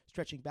brothers,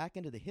 stretching back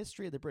into the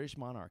history of the British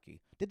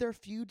monarchy. Did their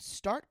feud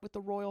start with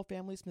the royal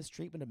family's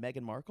mistreatment of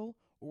Meghan Markle,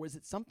 or was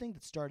it something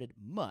that started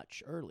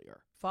much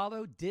earlier?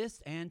 Follow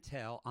Dis and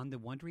Tell on the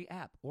Wondery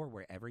app or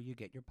wherever you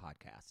get your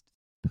podcasts.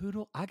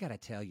 Poodle, I gotta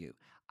tell you,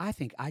 I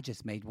think I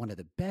just made one of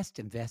the best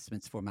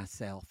investments for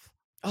myself.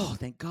 Oh,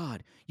 thank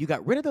God. You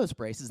got rid of those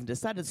braces and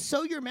decided to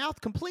sew your mouth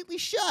completely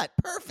shut.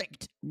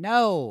 Perfect.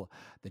 No,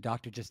 the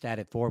doctor just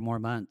added 4 more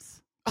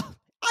months. Oh,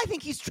 I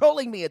think he's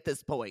trolling me at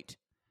this point.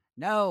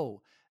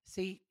 No.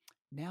 See,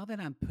 now that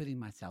I'm putting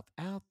myself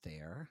out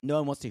there. No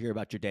one wants to hear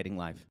about your dating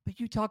life.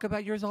 But you talk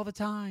about yours all the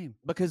time.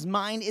 Because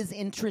mine is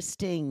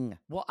interesting.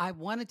 Well, I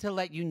wanted to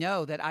let you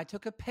know that I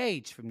took a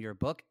page from your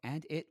book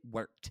and it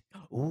worked.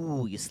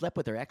 Ooh, you slept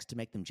with their ex to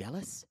make them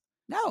jealous?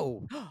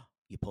 No.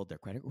 You pulled their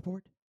credit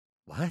report?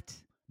 What?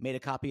 Made a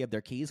copy of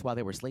their keys while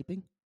they were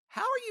sleeping?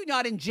 How are you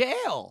not in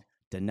jail?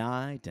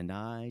 Deny,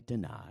 deny,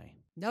 deny.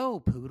 No,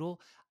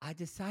 Poodle. I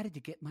decided to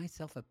get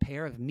myself a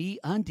pair of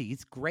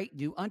MeUndies great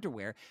new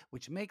underwear,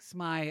 which makes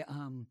my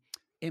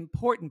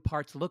important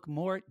parts look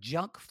more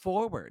junk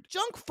forward.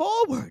 Junk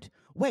forward?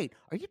 Wait,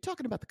 are you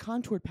talking about the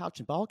contoured pouch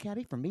and ball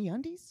caddy from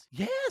MeUndies?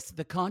 Yes,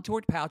 the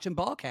contoured pouch and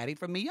ball caddy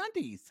from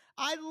MeUndies.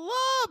 I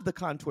love the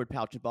contoured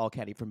pouch and ball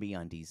caddy from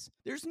MeUndies.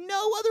 There's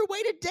no other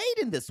way to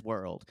date in this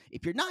world.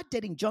 If you're not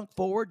dating junk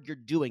forward, you're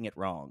doing it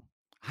wrong.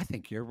 I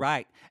think you're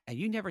right. And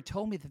you never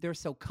told me that they're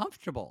so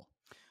comfortable.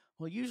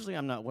 Well, usually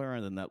I'm not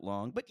wearing them that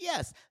long, but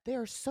yes, they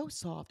are so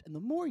soft, and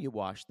the more you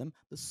wash them,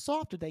 the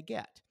softer they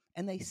get.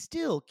 And they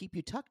still keep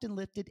you tucked and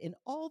lifted in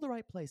all the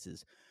right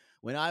places.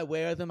 When I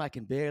wear them, I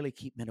can barely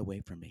keep men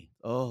away from me.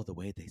 Oh, the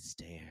way they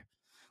stare.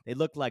 They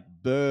look like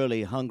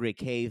burly, hungry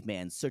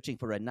cavemen searching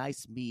for a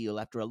nice meal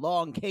after a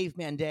long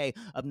caveman day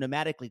of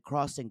nomadically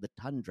crossing the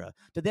tundra.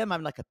 To them,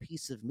 I'm like a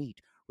piece of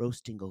meat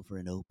roasting over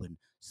an open,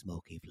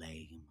 smoky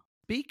flame.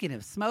 Speaking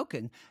of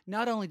smoking,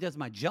 not only does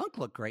my junk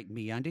look great in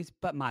MeUndies,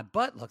 but my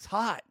butt looks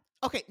hot.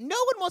 Okay, no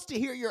one wants to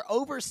hear your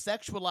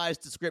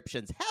over-sexualized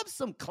descriptions. Have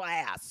some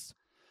class.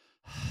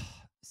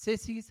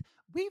 Sissies,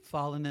 we've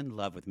fallen in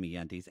love with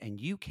MeUndies, and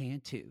you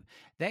can too.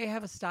 They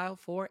have a style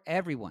for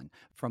everyone.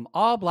 From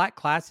all black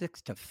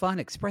classics to fun,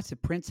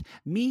 expressive prints,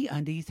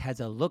 MeUndies has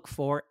a look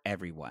for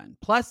everyone.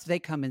 Plus, they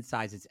come in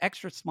sizes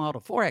extra small to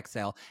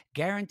 4XL,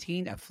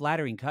 guaranteeing a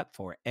flattering cut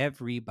for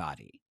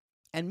everybody.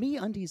 And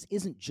MeUndies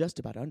isn't just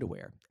about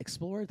underwear.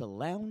 Explore the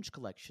Lounge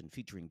collection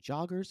featuring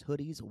joggers,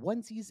 hoodies,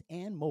 onesies,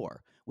 and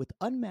more. With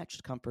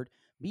unmatched comfort,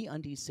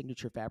 MeUndies'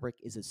 signature fabric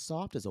is as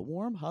soft as a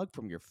warm hug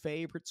from your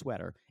favorite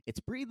sweater. It's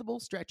breathable,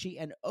 stretchy,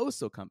 and oh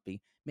so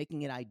comfy,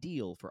 making it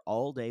ideal for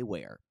all-day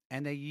wear.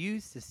 And they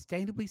use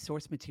sustainably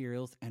sourced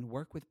materials and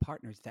work with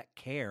partners that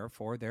care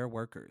for their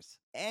workers.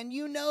 And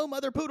you know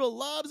Mother Poodle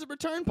loves a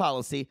return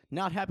policy.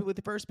 Not happy with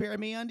the first pair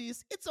of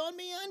MeUndies? It's on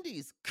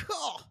MeUndies.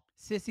 Cool.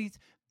 Sissies,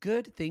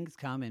 good things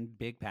come in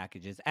big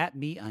packages at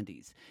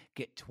MeUndies.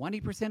 Get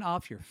 20%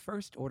 off your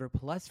first order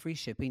plus free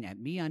shipping at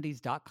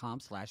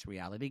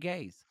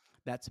MeUndies.com/realitygaze.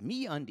 That's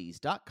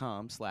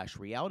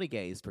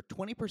MeUndies.com/realitygaze for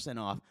 20%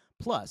 off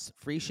plus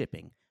free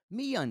shipping.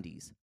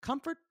 MeUndies,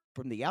 comfort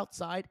from the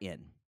outside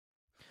in.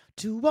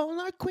 To all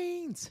our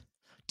queens,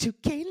 to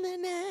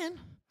Caitlin and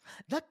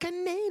the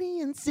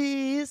Canadian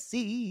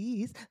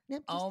sissies.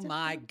 Oh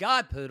my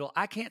God, Poodle.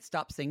 I can't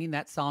stop singing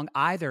that song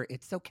either.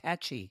 It's so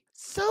catchy.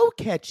 So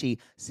catchy.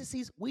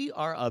 Sissies, we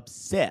are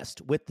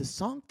obsessed with the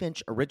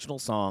Songfinch original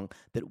song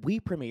that we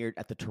premiered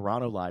at the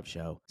Toronto Live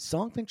Show.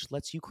 Songfinch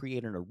lets you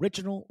create an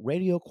original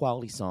radio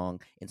quality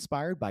song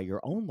inspired by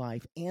your own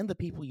life and the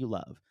people you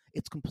love.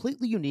 It's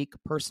completely unique,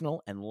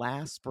 personal, and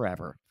lasts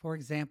forever. For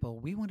example,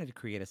 we wanted to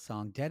create a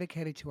song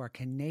dedicated to our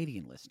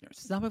Canadian listeners,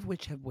 some of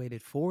which have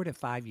waited 4 to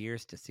 5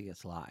 years to see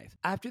us live.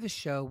 After the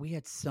show, we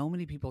had so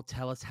many people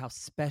tell us how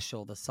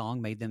special the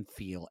song made them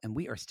feel, and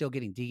we are still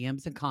getting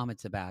DMs and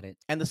comments about it.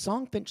 And the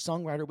Songfinch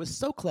songwriter was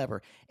so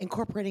clever,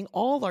 incorporating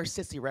all our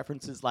sissy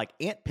references like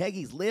Aunt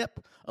Peggy's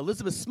Lip,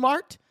 Elizabeth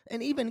Smart,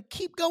 and even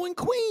Keep Going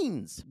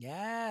Queens.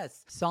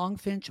 Yes.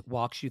 Songfinch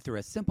walks you through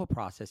a simple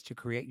process to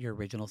create your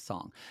original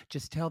song.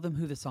 Just tell them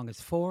who the song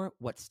is for,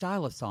 what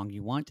style of song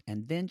you want,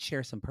 and then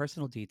share some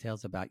personal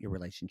details about your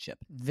relationship.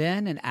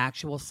 Then an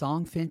actual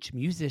Songfinch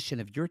musician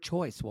of your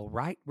choice will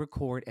write,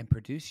 record, and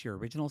produce your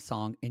original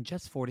song in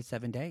just 4 to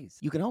 7 days.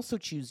 You can also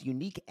choose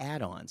unique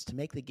add-ons to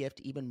make the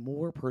gift even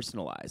more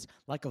personalized,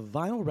 like a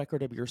vinyl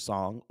record of your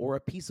song or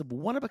a piece of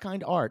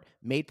one-of-a-kind art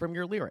made from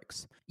your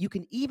lyrics. You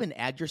can even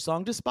add your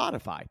song to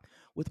Spotify.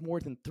 With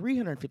more than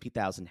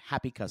 350,000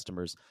 happy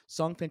customers,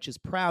 Songfinch is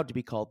proud to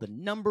be called the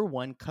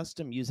 #1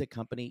 custom music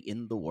company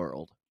in the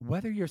world.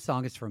 Whether your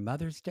song is for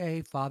Mother's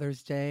Day,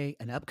 Father's Day,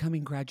 an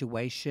upcoming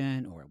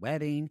graduation, or a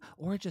wedding,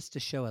 or just to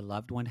show a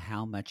loved one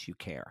how much you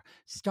care,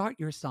 start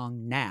your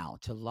song now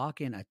to lock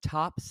in a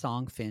top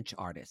Songfinch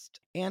artist.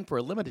 And for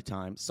a limited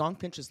time,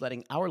 Songfinch is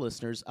letting our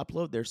listeners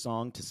upload their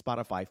song to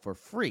Spotify for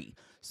free,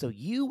 so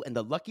you and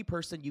the lucky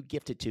person you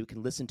gift it to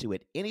can listen to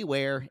it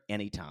anywhere,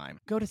 anytime.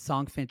 Go to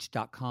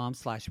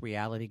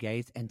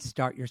songfinch.com/realitygaze and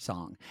start your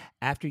song.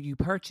 After you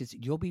purchase,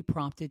 you'll be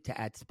prompted to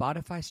add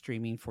Spotify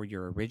streaming for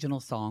your original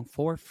song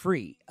for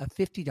free, a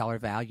 $50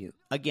 value.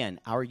 Again,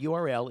 our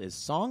URL is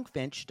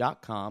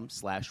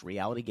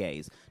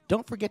songfinch.com/realitygaze.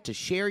 Don't forget to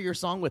share your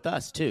song with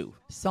us, too.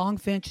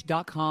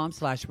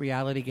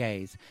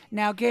 Songfinch.com/realitygaze.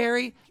 Now,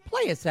 Gary,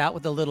 play us out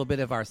with a little bit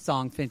of our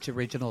Songfinch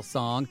original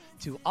song,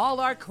 To All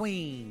Our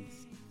Queens.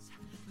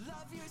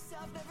 Love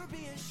yourself, never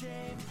be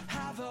ashamed.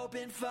 Have hope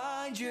and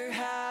find your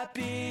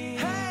happy.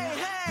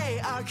 Hey, hey,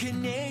 our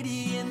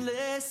Canadian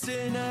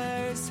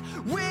listeners.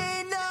 We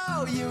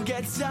know you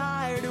get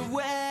tired of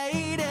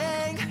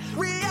waiting.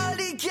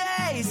 Reality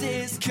Gaze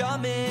is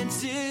coming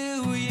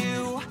to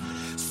you.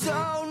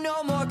 So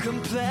no more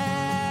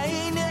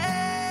complaining.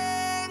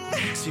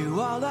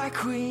 To all our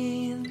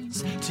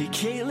queens, to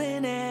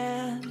Caitlin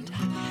and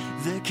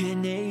the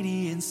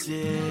Canadian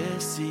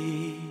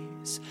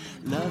sissies.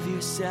 Love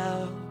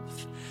yourself,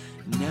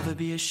 never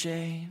be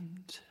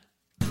ashamed.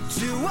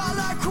 To all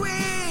our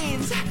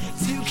queens,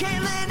 to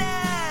Caitlin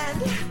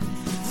and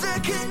the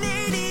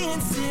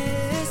Canadian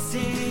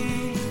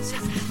sissies.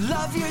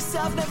 Love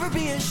yourself, never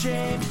be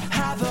ashamed.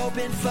 Have hope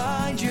and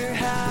find your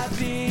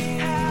happy.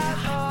 Have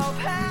hope,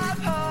 have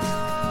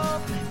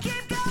hope.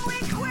 Keep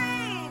going,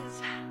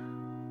 Queens.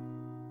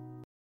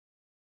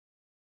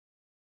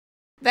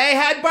 They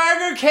had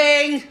Burger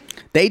King.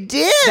 They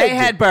did. They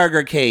had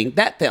Burger King.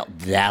 That felt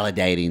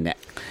validating. That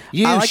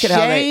you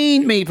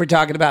shamed me for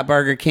talking about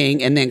Burger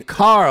King, and then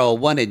Carl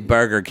wanted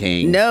Burger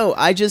King. No,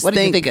 I just what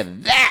did you think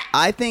of that?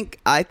 I think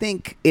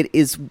it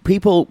is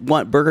people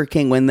want Burger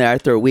King when they're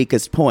at their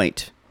weakest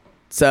point.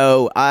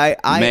 So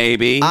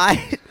maybe.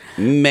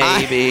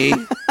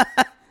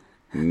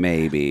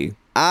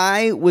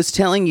 I was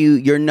telling you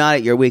you're not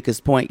at your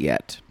weakest point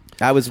yet.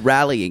 I was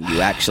rallying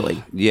you,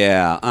 actually.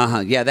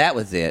 Yeah, yeah, that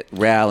was it.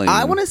 Rallying.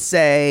 I want to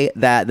say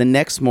that the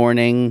next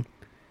morning,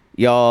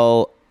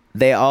 y'all,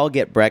 they all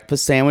get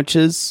breakfast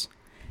sandwiches.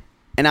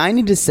 And I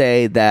need to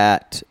say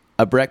that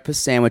a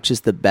breakfast sandwich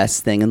is the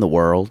best thing in the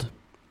world.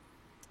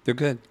 They're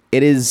good.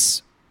 It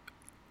is,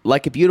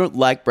 like, if you don't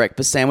like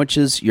breakfast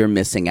sandwiches, you're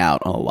missing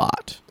out on a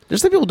lot.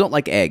 There's some people who don't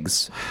like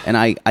eggs, and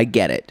I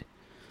get it.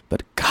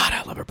 But, God,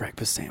 I love a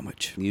breakfast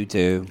sandwich. You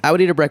do. I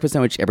would eat a breakfast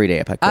sandwich every day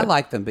if I could. I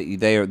like them, but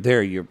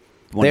they're your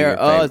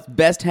it's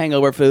best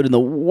hangover food in the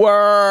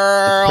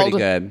world. It's pretty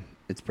good.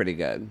 It's pretty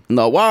good. In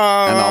the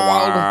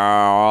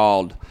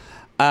world.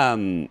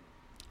 I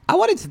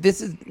wanted to,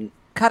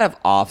 kind of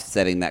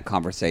offsetting that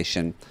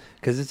conversation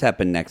because this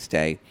happened next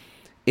day.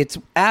 It's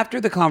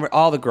after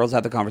all the girls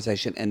have the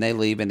conversation and they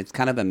leave, and it's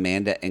kind of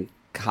Amanda and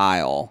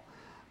Kyle.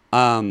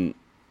 I'm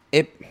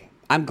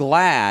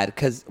glad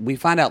because we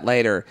find out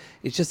later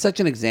it's just such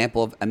an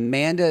example of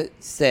Amanda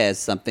says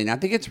something. I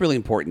think it's really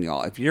important,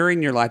 y'all. If you're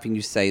in your life and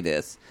you say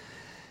this,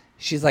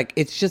 she's like,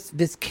 it's just,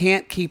 this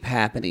can't keep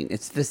happening.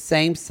 It's the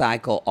same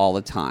cycle all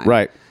the time.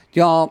 Right.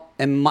 Y'all,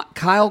 and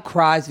Kyle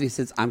cries and he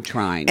says, I'm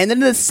trying. And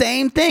then the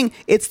same thing.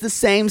 It's the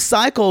same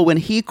cycle when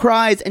he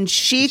cries and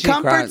she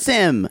comforts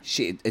him.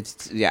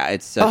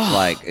 It's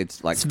such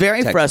it's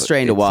very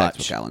frustrating to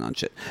watch. On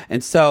shit.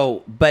 And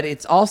so, but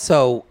it's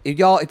also,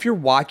 y'all, if you're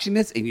watching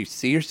this and you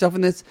see yourself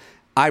in this,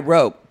 I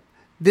wrote,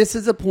 this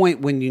is a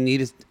point when you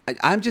need to,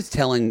 I'm just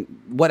telling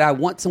what I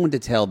want someone to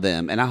tell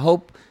them. And I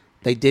hope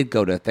they did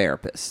go to a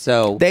therapist.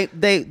 So they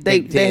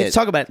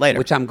talk about it later.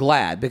 Which I'm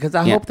glad, because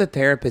I hope the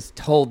therapist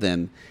told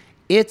them,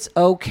 it's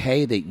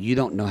okay that you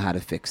don't know how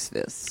to fix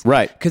this.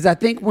 Right. Because I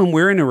think when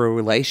we're in a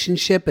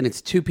relationship and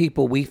it's two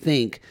people, we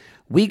think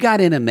we got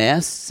in a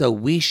mess, so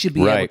we should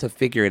be able to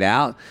figure it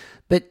out.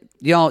 But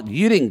y'all,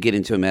 you didn't get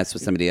into a mess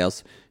with somebody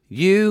else.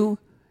 You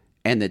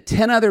and the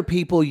 10 other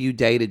people you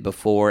dated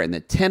before and the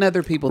 10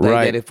 other people they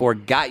dated before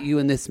got you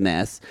in this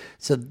mess.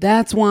 So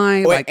that's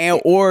why...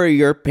 Or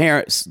your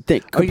parents,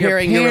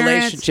 comparing your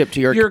relationship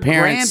to your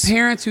parents.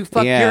 Grandparents who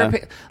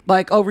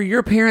fucked over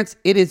your parents.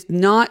 It is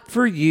not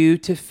for you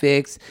to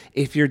fix.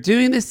 If you're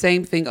doing the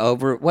same thing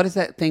over... What is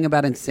that thing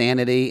about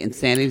insanity?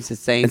 Insanity is the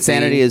same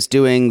Insanity thing. is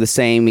doing the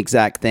same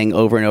exact thing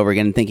over and over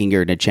again and thinking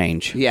you're going to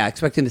change. Yeah,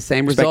 expecting the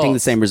same result. Expecting the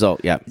same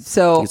result, yeah.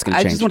 So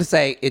I just want to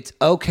say it's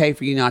okay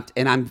for you not...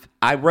 And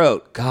I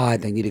wrote,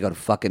 God, they need to go to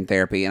fucking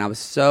therapy. And I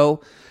was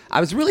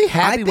really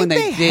happy when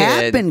they did.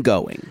 I have been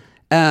going.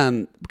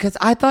 Because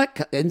I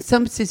thought, and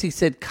some sissy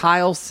said,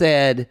 Kyle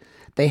said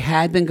they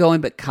had been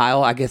going, but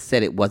Kyle, I guess,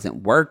 said it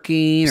wasn't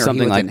working or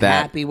something he wasn't like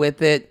that. happy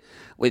with it,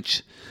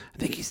 which I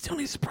think he still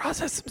needs to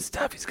process some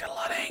stuff. He's got a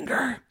lot of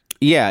anger.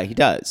 Yeah, he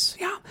does.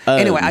 Yeah.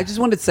 Anyway, I just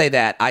wanted to say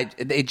that. I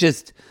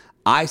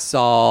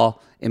saw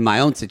in my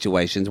own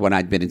situations when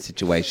I'd been in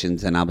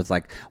situations and I was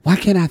like, why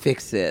can't I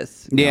fix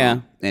this? Yeah.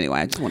 Anyway,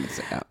 I just wanted to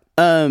say that.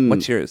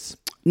 What's yours?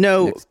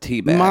 No,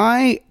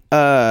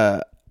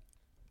 teabag.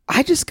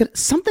 I just got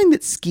something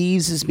that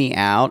skeeves me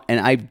out, and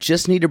I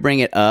just need to bring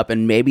it up,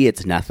 and maybe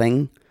it's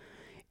nothing.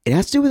 It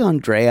has to do with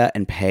Andrea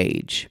and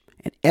Paige.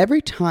 And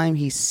every time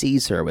he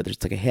sees her, whether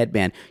it's like a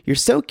headband, you're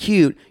so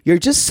cute, you're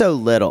just so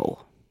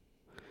little.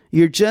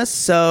 You're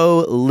just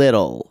so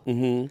little.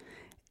 Mm-hmm.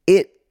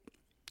 It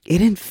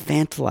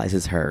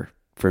infantilizes her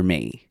for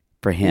me,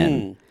 for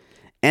him.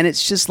 And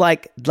it's just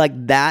like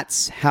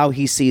that's how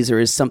he sees her,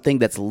 as something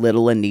that's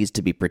little and needs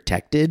to be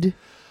protected.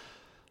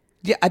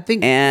 Yeah, I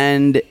think.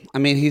 And I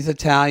mean, he's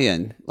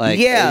Italian. But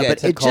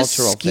it just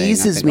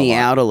skeezes me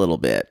out a little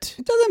bit.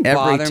 It doesn't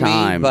bother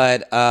me,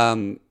 but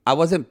I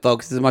wasn't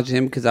focused as much on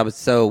him because I was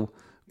so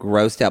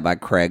grossed out by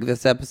Craig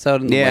this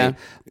episode.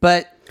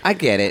 But I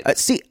get it.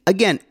 See,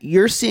 again,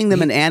 you're seeing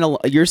them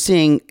you're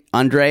seeing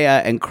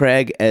Andrea and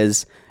Craig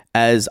as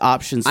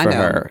options for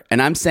her, and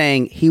I'm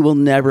saying he will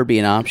never be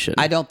an option.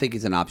 I don't think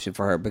he's an option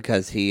for her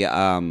because he's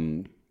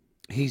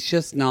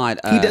just not.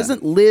 He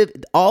doesn't live.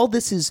 All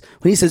this is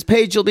when he says,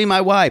 "Paige, you'll be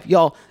my wife,"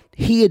 y'all.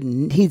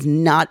 He's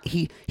not.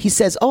 He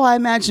says, "Oh, I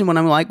imagine when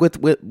I'm like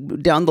with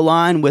down the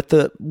line with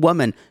the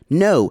woman."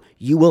 No,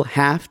 you will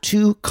have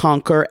to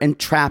conquer and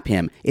trap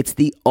him. It's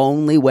the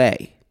only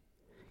way.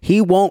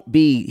 He will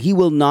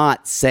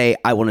not say,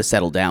 "I want to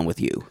settle down with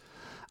you."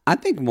 I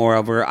think,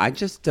 moreover, I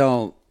just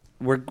don't.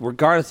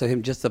 Regardless of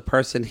him, just the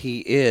person he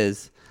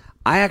is,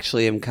 I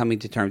actually am coming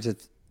to terms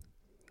with.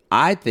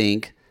 I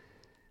think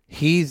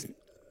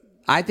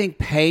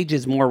Paige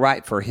is more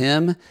right for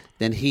him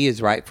than he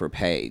is right for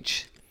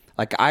Paige.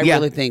 Like, I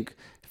really think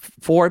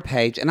for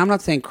Paige, and I'm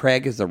not saying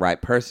Craig is the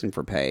right person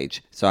for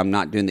Paige, so I'm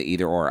not doing the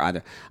either or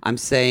either. I'm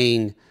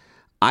saying,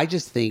 I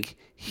just think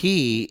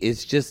he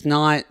is just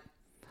not.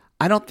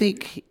 I don't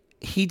think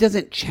he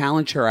doesn't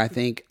challenge her. I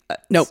think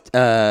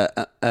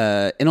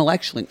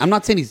intellectually. I'm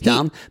not saying he's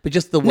dumb, but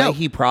just the way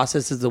he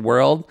processes the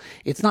world,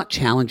 it's not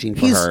challenging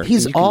for her.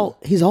 He's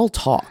all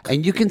talk,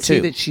 and you can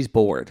see that she's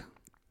bored.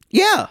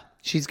 Yeah,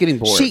 she's getting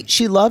bored.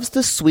 She loves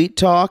the sweet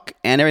talk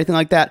and everything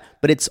like that,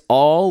 but it's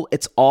all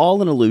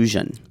an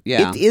illusion.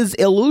 Yeah, it is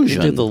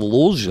illusion. It is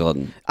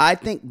illusion. I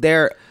think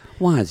they're.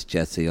 Why is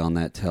Jesse on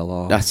that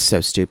tell-all? That's so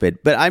stupid.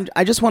 But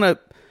I just want to,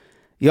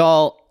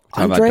 y'all.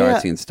 Andrea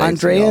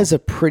is a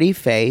pretty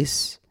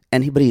face,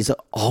 but he's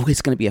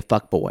always going to be a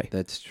fuckboy.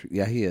 That's true.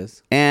 Yeah, he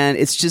is. And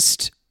it's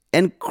just,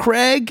 and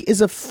Craig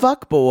is a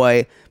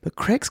fuckboy, but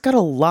Craig's got a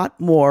lot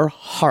more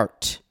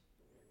heart.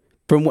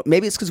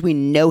 Maybe it's because we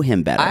know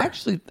him better.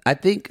 I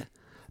think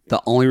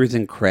the only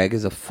reason Craig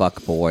is a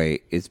fuckboy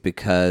is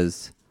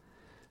because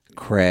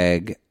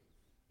Craig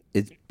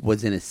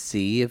was in a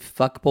sea of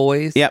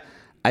fuckboys. Yep.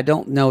 I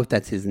don't know if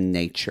that's his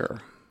nature.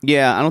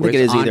 Yeah, I don't think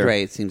it is either.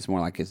 Andre, it seems more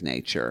like his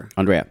nature.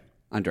 Andrea.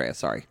 Andrea,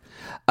 sorry.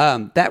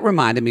 That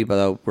reminded me,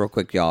 though, real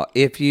quick, y'all.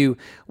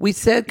 We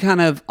said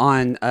kind of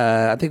on,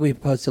 I think we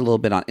posted a little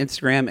bit on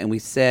Instagram, and we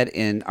said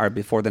in our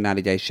Before the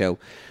 90 Day show,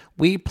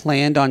 we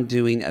planned on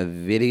doing a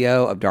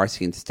video of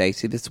Darcy and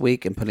Stacey this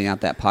week and putting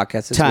out that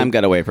podcast this Time week.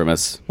 got away from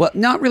us. Well,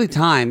 not really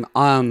time.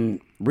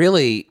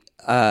 Really,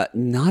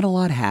 not a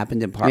lot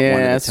happened in part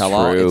one of the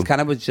tell-all. True. It's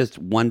kind of was just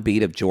one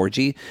beat of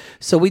Georgie.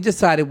 So we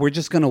decided we're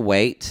just going to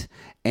wait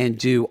and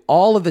do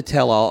all of the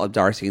tell-all of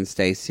Darcy and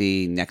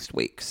Stacey next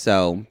week.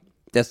 So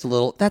that's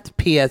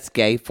PS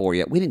gay for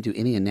you. We didn't do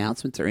any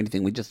announcements or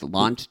anything. We just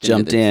Jumped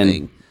into in. this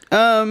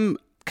thing.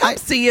 Come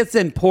see us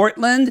in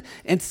Portland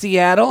and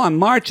Seattle on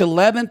March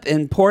 11th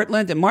in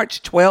Portland and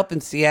March 12th in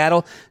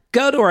Seattle.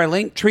 Go to our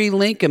Linktree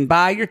link and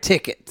buy your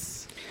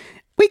tickets.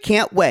 We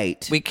can't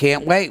wait. We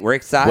can't wait. We're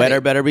excited.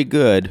 Weather better be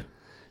good.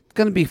 It's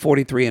going to be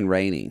 43 and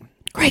raining.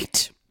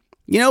 Great.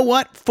 You know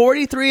what?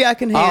 43 I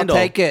can handle.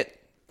 I'll take it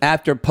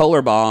after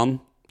Polar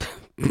Bomb,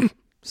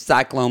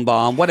 Cyclone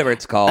Bomb, whatever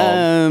it's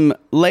called.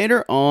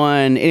 Later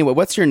on. Anyway,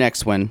 what's your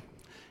next one?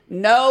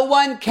 No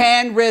one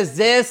can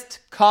resist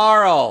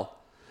Carl.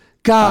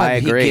 God, I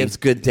agree. he gives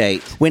good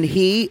date. When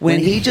he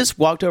just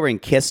walked over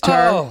and kissed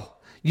her. Oh,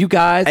 you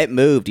guys. It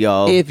moved,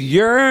 y'all. If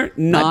you're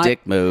not... My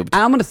dick moved.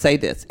 I'm going to say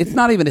this. It's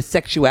not even a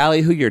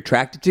sexuality who you're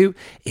attracted to.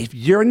 If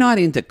you're not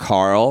into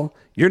Carl,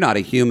 you're not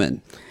a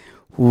human.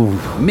 Ooh.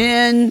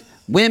 Men,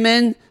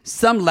 women,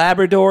 some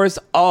Labradors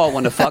all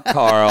want to fuck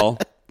Carl.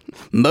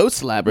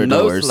 Most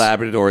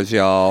Labradors,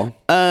 y'all.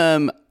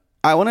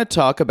 I want to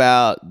talk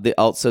about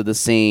the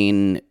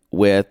scene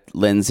with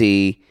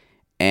Lindsay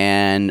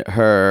and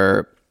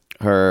her.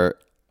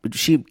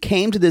 She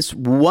came to this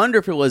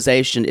wonderful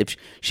realization. If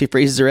she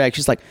freezes her egg,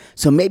 she's like,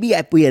 so maybe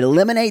if we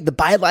eliminate the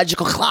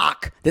biological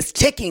clock that's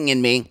ticking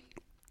in me,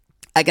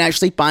 I can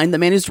actually find the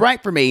man who's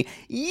right for me.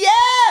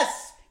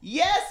 Yes.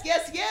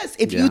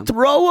 If you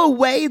throw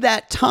away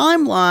that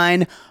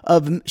timeline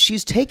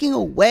she's taking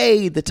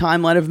away the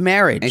timeline of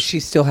marriage. And she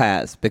still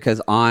has, because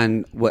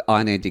on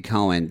Andy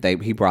Cohen,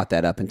 he brought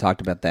that up and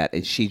talked about that.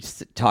 And she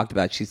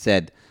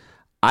said,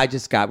 I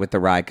just got with the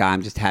right guy.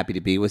 I'm just happy to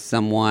be with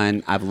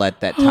someone. I've let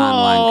that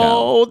timeline go.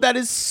 Oh, that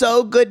is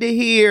so good to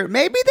hear.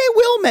 Maybe they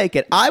will make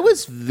it. I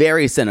was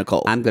very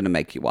cynical. I'm going to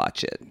make you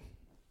watch it.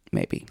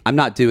 Maybe. I'm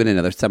not doing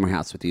another Summer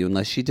House with you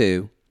unless you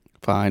do.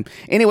 Fine.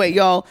 Anyway,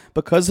 y'all,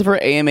 because of her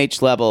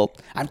AMH level,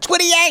 I'm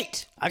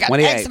 28. I got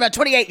 28. X of a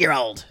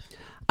 28-year-old.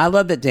 I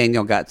love that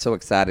Danielle got so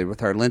excited with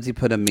her. Lindsay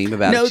put a meme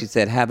about it. She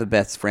said, have a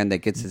best friend that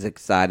gets as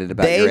excited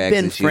about your ex.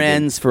 They've been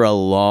friends for a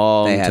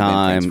long time. They have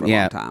been friends for a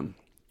long time.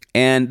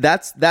 And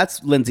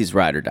that's Lindsay's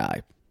ride or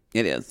die.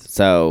 It is.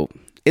 So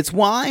it's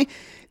why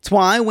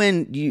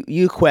when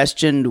you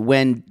questioned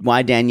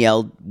why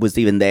Danielle was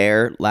even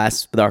there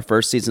with our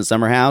first season of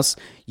Summer House,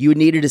 you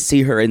needed to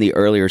see her in the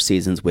earlier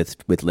seasons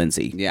with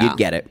Lindsay. Yeah. You'd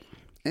get it.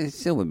 It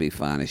still would be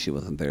fine if she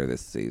wasn't there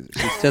this season.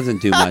 She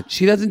doesn't do much.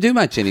 She doesn't do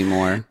much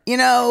anymore. You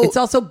know, it's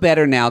also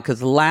better now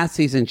because last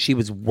season she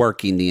was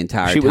working the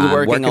entire time. She was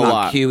working a on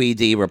lot.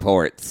 QED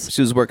reports.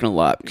 She was working a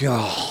lot.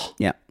 God.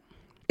 Yeah.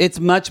 It's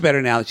much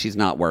better now that she's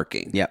not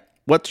working. Yeah.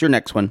 What's your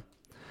next one?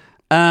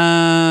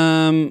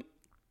 No,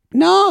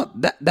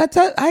 that's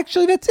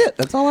it.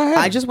 That's all I have.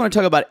 I just want to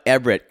talk about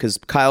Everett because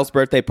Kyle's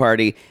birthday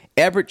party.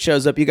 Everett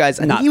shows up. You guys,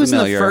 I think he was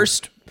familiar. in the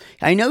first.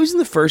 I know he was in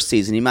the first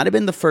season. He might have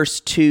been the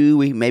first two.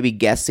 We maybe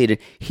guest seated.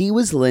 He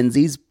was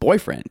Lindsay's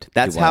boyfriend.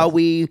 That's how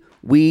we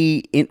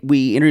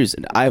introduced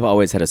it. I've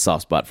always had a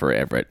soft spot for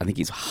Everett. I think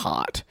he's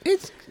hot.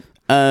 It's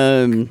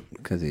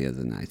because he has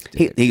a nice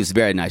dick. He was a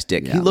very nice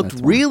dick. Yeah, he looked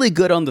really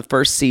good on the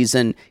first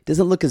season. He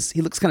looks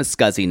kind of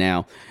scuzzy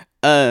now.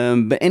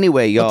 But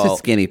anyway, y'all. Too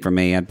skinny for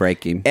me. I'd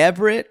break him.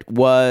 Everett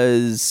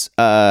was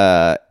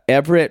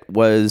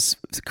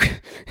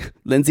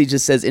Lindsay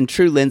just says in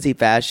true Lindsay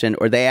fashion,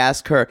 or they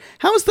ask her,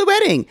 how was the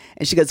wedding?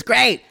 And she goes,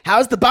 great.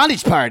 How's the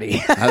bondage party?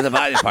 How's the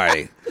bondage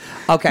party?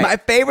 Okay. My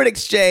favorite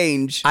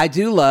exchange. I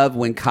do love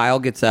when Kyle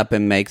gets up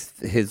and makes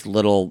his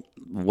little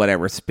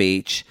whatever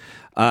speech,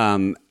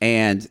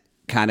 and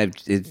kind of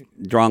is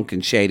drunk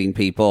and shading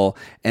people.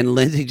 And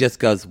Lindsay just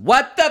goes,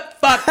 what the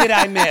fuck did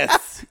I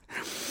miss?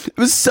 It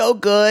was so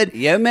good.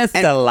 You missed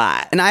a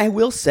lot. And I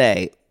will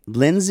say,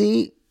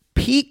 Lindsay,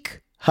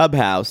 peak Hub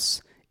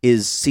House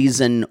is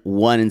season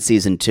 1 and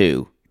season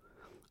 2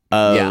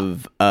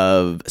 of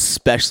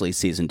especially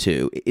season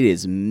 2. It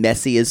is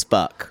messy as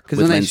fuck. Because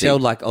when they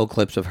showed like old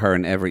clips of her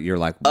and Everett, you're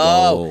like, whoa.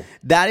 Oh,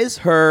 that is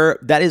her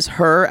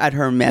at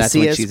her messiest. That's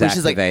when she's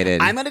Like,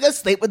 activated. I'm gonna go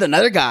sleep with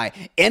another guy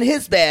in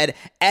his bed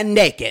and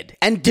naked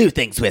and do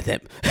things with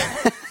him.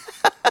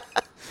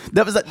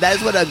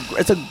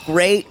 It's a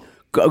great.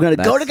 I'm going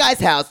to go to a guy's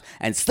house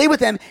and sleep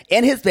with him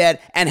in his bed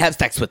and have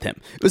sex with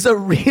him.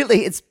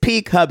 It's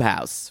peak Hub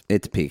House.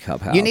 It's peak Hub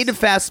House. You need to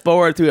fast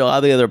forward through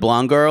all the other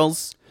blonde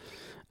girls.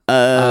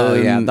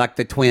 Like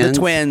the twins. The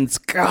twins.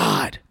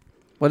 God.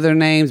 What are their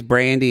names?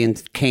 Brandy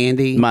and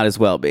Candy? Might as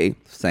well be.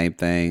 Same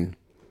thing.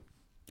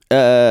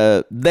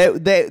 They're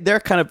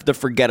kind of the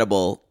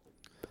forgettable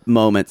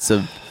moments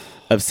of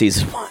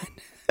season 1.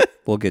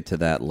 We'll get to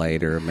that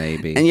later,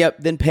 maybe. And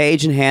then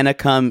Paige and Hannah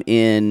come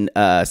in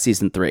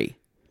season 3.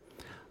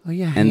 Oh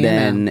yeah, and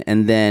Hannah.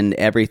 then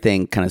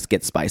everything kind of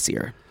gets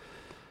spicier.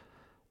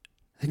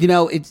 You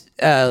know, it's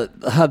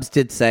Hubs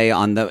did say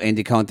on the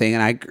Andy Cohen thing,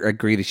 and I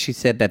agreed. She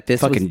said that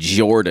this fucking was,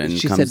 Jordan.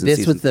 She comes said in this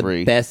season was the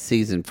 3. best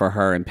season for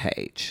her and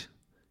Paige.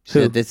 She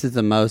said this is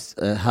the most.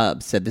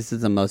 Hubs said this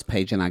is the most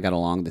Paige and I got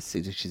along this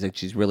season. She said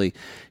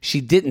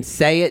she didn't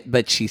say it,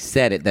 but she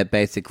said it, that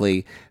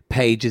basically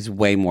Paige is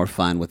way more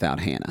fun without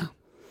Hannah.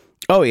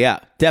 Oh yeah,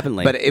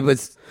 definitely. But it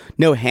was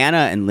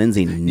Hannah and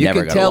Lindsay never you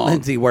can got tell along.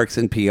 Lindsay works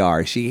in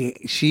PR.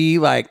 She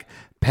like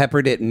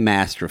peppered it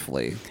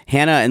masterfully.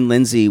 Hannah and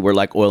Lindsay were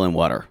like oil and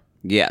water.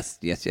 Yes.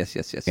 Yeah.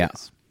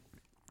 Yes.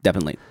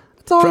 Definitely.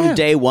 That's all I From have.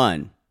 day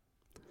one.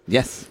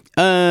 Yes.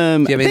 Do you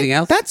have anything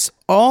else? That's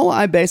all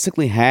I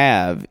basically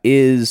have.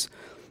 Is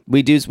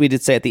we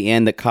did say at the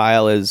end that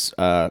Kyle is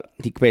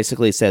he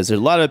basically says there's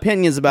a lot of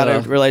opinions about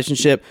our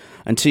relationship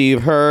until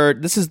you've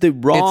heard. This is the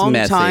wrong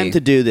messy. time to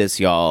do this,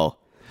 y'all.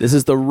 This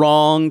is the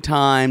wrong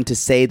time to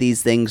say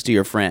these things to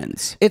your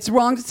friends, It's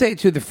wrong to say it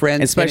to the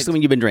friends, especially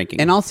when you've been drinking.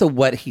 and also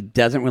what he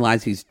doesn't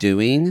realize he's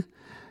doing,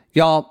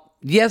 y'all.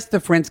 Yes, the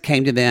friends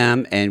came to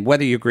them, and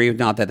whether you agree or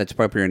not that that's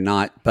appropriate or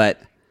not,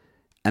 but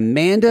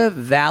Amanda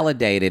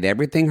validated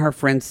everything her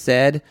friends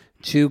said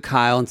to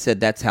Kyle and said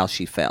that's how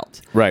she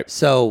felt. Right.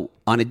 So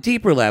on a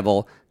deeper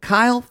level,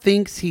 Kyle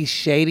thinks he's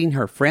shading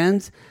her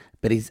friends,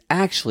 but he's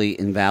actually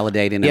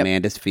invalidating Yep.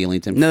 Amanda's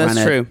feelings in No, front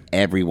that's of true.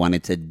 everyone.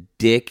 It's a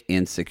dick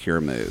insecure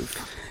move.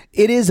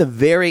 It is a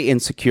very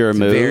insecure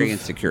move. Very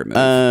insecure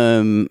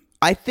move.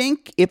 I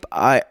think if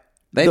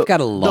They've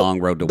got a long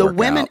road to work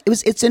women, out.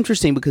 It's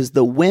interesting because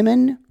the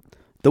women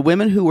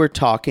who were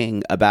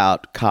talking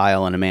about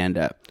Kyle and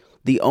Amanda,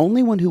 the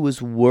only one who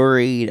was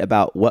worried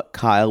about what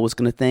Kyle was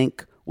going to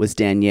think was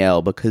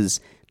Danielle, because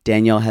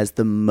Danielle has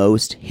the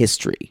most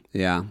history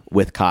Yeah.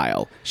 with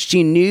Kyle.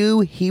 She knew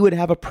he would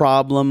have a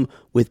problem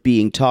with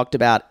being talked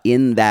about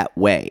in that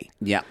way.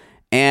 Yeah.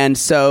 And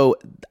so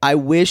I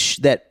wish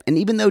that, and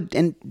even though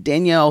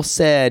Danielle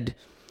said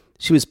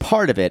she was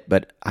part of it,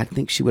 but I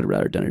think she would have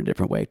rather done it a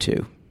different way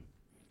too.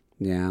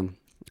 Yeah.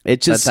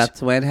 It just, That's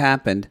the way it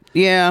happened.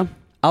 yeah.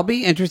 I'll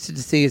be interested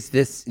to see, is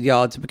this,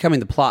 y'all, it's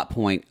becoming the plot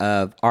point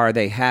of are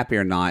they happy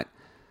or not?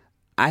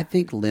 I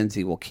think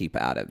Lindsay will keep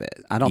out of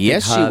it. I don't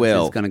Yes, think she Hubs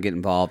will. is going to get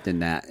involved in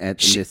that at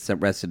this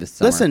rest of the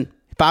summer. Listen,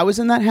 if I was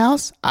in that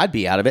house, I'd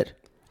be out of it.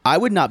 I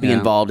would not be Yeah.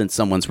 involved in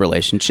someone's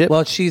relationship.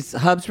 Well,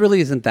 Hubs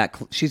really isn't that,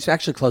 she's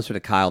actually closer to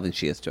Kyle than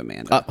she is to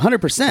Amanda.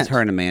 100%. It's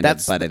her and Amanda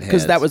butted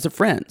because heads. that was the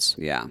friends.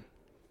 Yeah.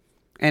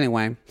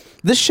 Anyway.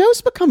 The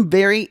show's become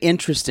very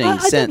interesting I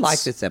since. did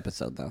like this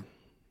episode, though.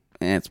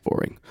 It's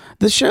boring.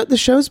 The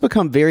show's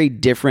become very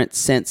different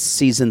since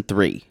season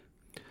 3.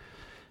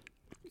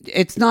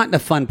 It's not a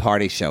fun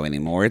party show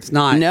anymore. It's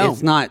not. No.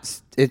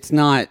 It's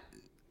not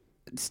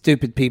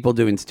stupid people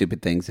doing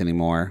stupid things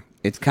anymore.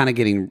 It's kind of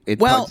getting.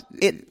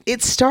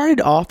 It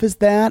started off as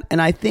that,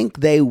 and I think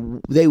they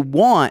think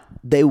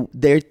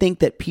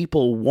that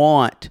people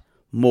want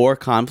more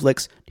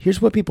conflicts.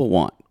 Here's what people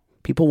want.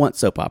 People want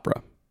soap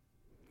opera.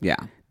 Yeah.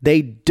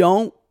 They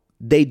don't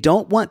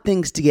want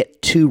things to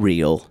get too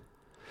real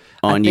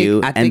on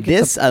you. I And think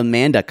this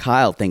Amanda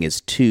Kyle thing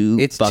is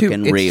too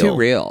fucking real. It's too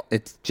real.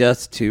 It's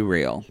just too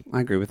real.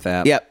 I agree with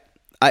that. Yep.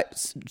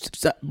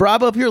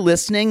 Bravo, if you're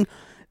listening,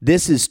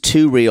 this is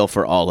too real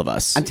for all of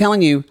us. I'm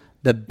telling you,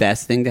 the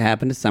best thing to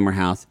happen to Summer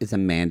House is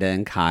Amanda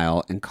and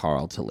Kyle and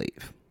Carl to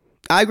leave.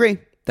 I agree.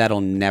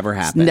 That'll never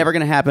happen. It's never going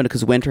to happen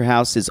because Winter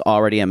House is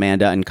already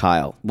Amanda and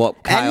Kyle. Well,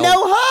 and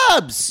no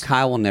Hubs.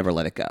 Kyle will never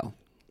let it go.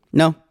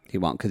 No. He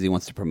won't, because he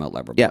wants to promote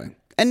Loverboy. Yeah.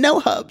 And no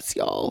Hubs,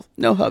 y'all.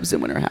 No Hubs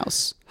in Winter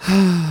House.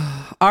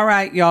 All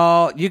right,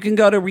 y'all. You can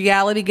go to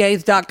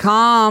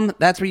realitygaze.com.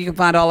 That's where you can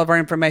find all of our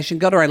information.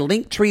 Go to our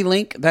Linktree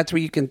link. That's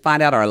where you can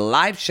find out our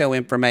live show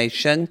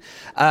information.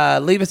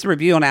 Leave us a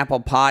review on Apple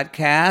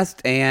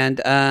Podcast.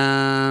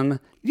 And,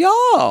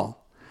 y'all,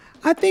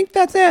 I think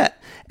that's it.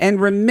 And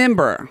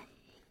remember,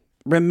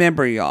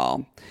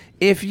 y'all,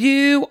 if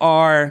you're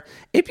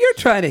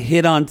trying to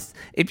hit on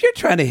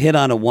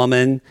a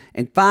woman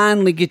and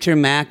finally get your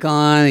Mac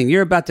on and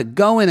you're about to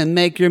go in and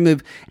make your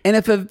move, and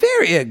if a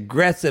very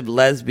aggressive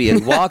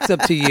lesbian walks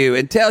up to you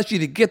and tells you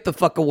to get the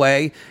fuck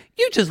away,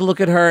 you just look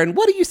at her and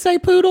what do you say,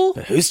 Poodle?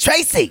 Who's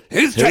Tracy?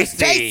 Who's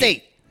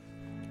Tracy?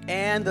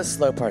 And the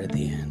slow part at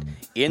the end.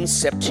 In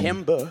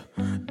September,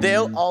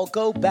 they'll all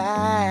go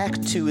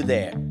back to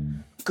their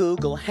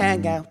Google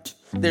Hangout,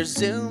 their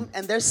Zoom,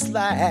 and their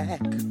Slack.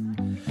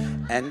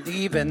 And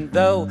even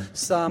though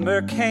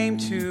summer came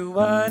to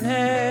an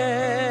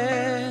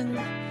end,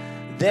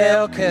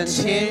 they'll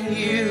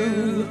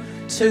continue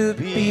to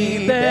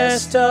be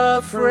best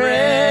of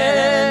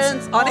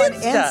friends on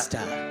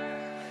Insta.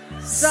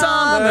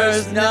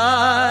 Summer's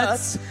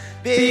nuts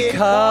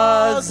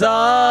because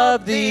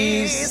of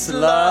these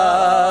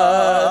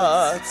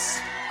sluts.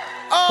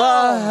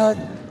 But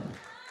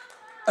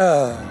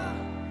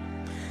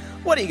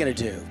What are you going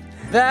to do?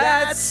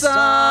 that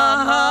summer.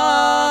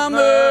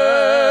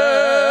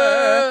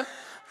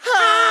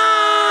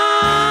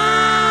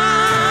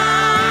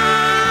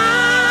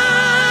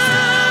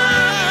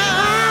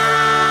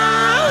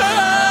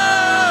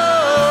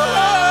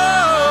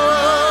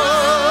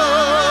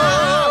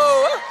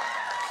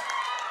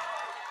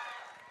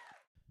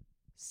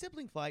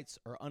 fights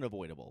are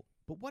unavoidable.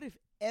 But what if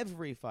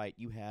every fight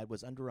you had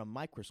was under a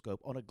microscope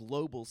on a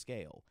global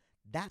scale?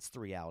 That's the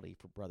reality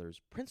for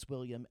brothers Prince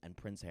William and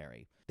Prince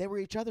Harry. They were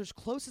each other's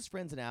closest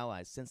friends and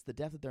allies since the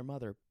death of their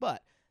mother,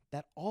 but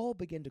that all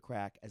began to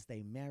crack as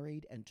they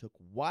married and took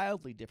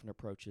wildly different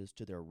approaches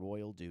to their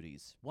royal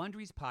duties.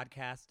 Wondery's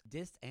podcast,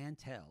 Dis and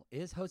Tell,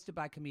 is hosted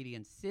by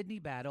comedians Sydney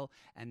Battle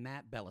and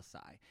Matt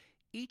Bellassai.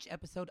 Each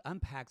episode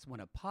unpacks one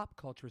of pop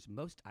culture's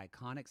most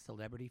iconic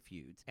celebrity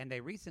feuds, and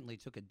they recently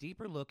took a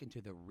deeper look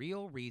into the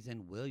real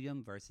reason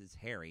William versus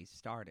Harry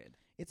started.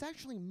 It's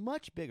actually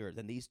much bigger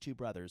than these two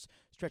brothers,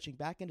 stretching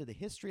back into the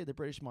history of the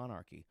British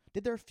monarchy.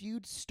 Did their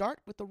feud start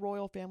with the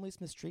royal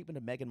family's mistreatment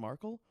of Meghan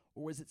Markle,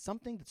 or was it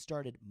something that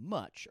started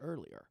much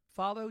earlier?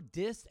 Follow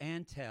Dis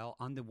and Tell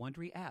on the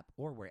Wondery app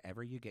or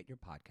wherever you get your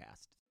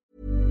podcasts.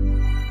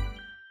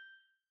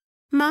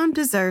 Mom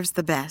deserves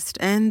the best,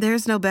 and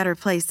there's no better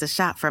place to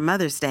shop for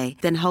Mother's Day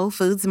than Whole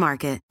Foods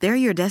Market. They're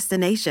your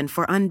destination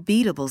for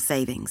unbeatable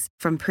savings,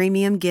 from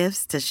premium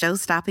gifts to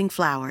show-stopping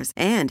flowers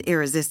and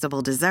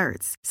irresistible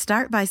desserts.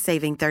 Start by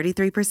saving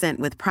 33%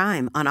 with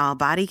Prime on all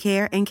body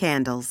care and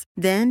candles.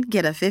 Then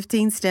get a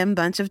 15-stem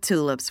bunch of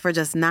tulips for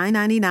just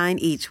 $9.99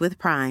 each with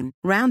Prime.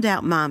 Round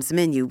out Mom's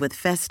menu with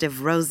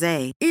festive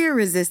rosé,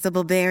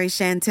 irresistible berry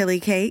chantilly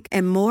cake,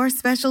 and more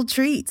special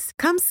treats.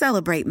 Come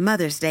celebrate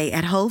Mother's Day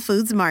at Whole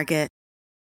Foods Market.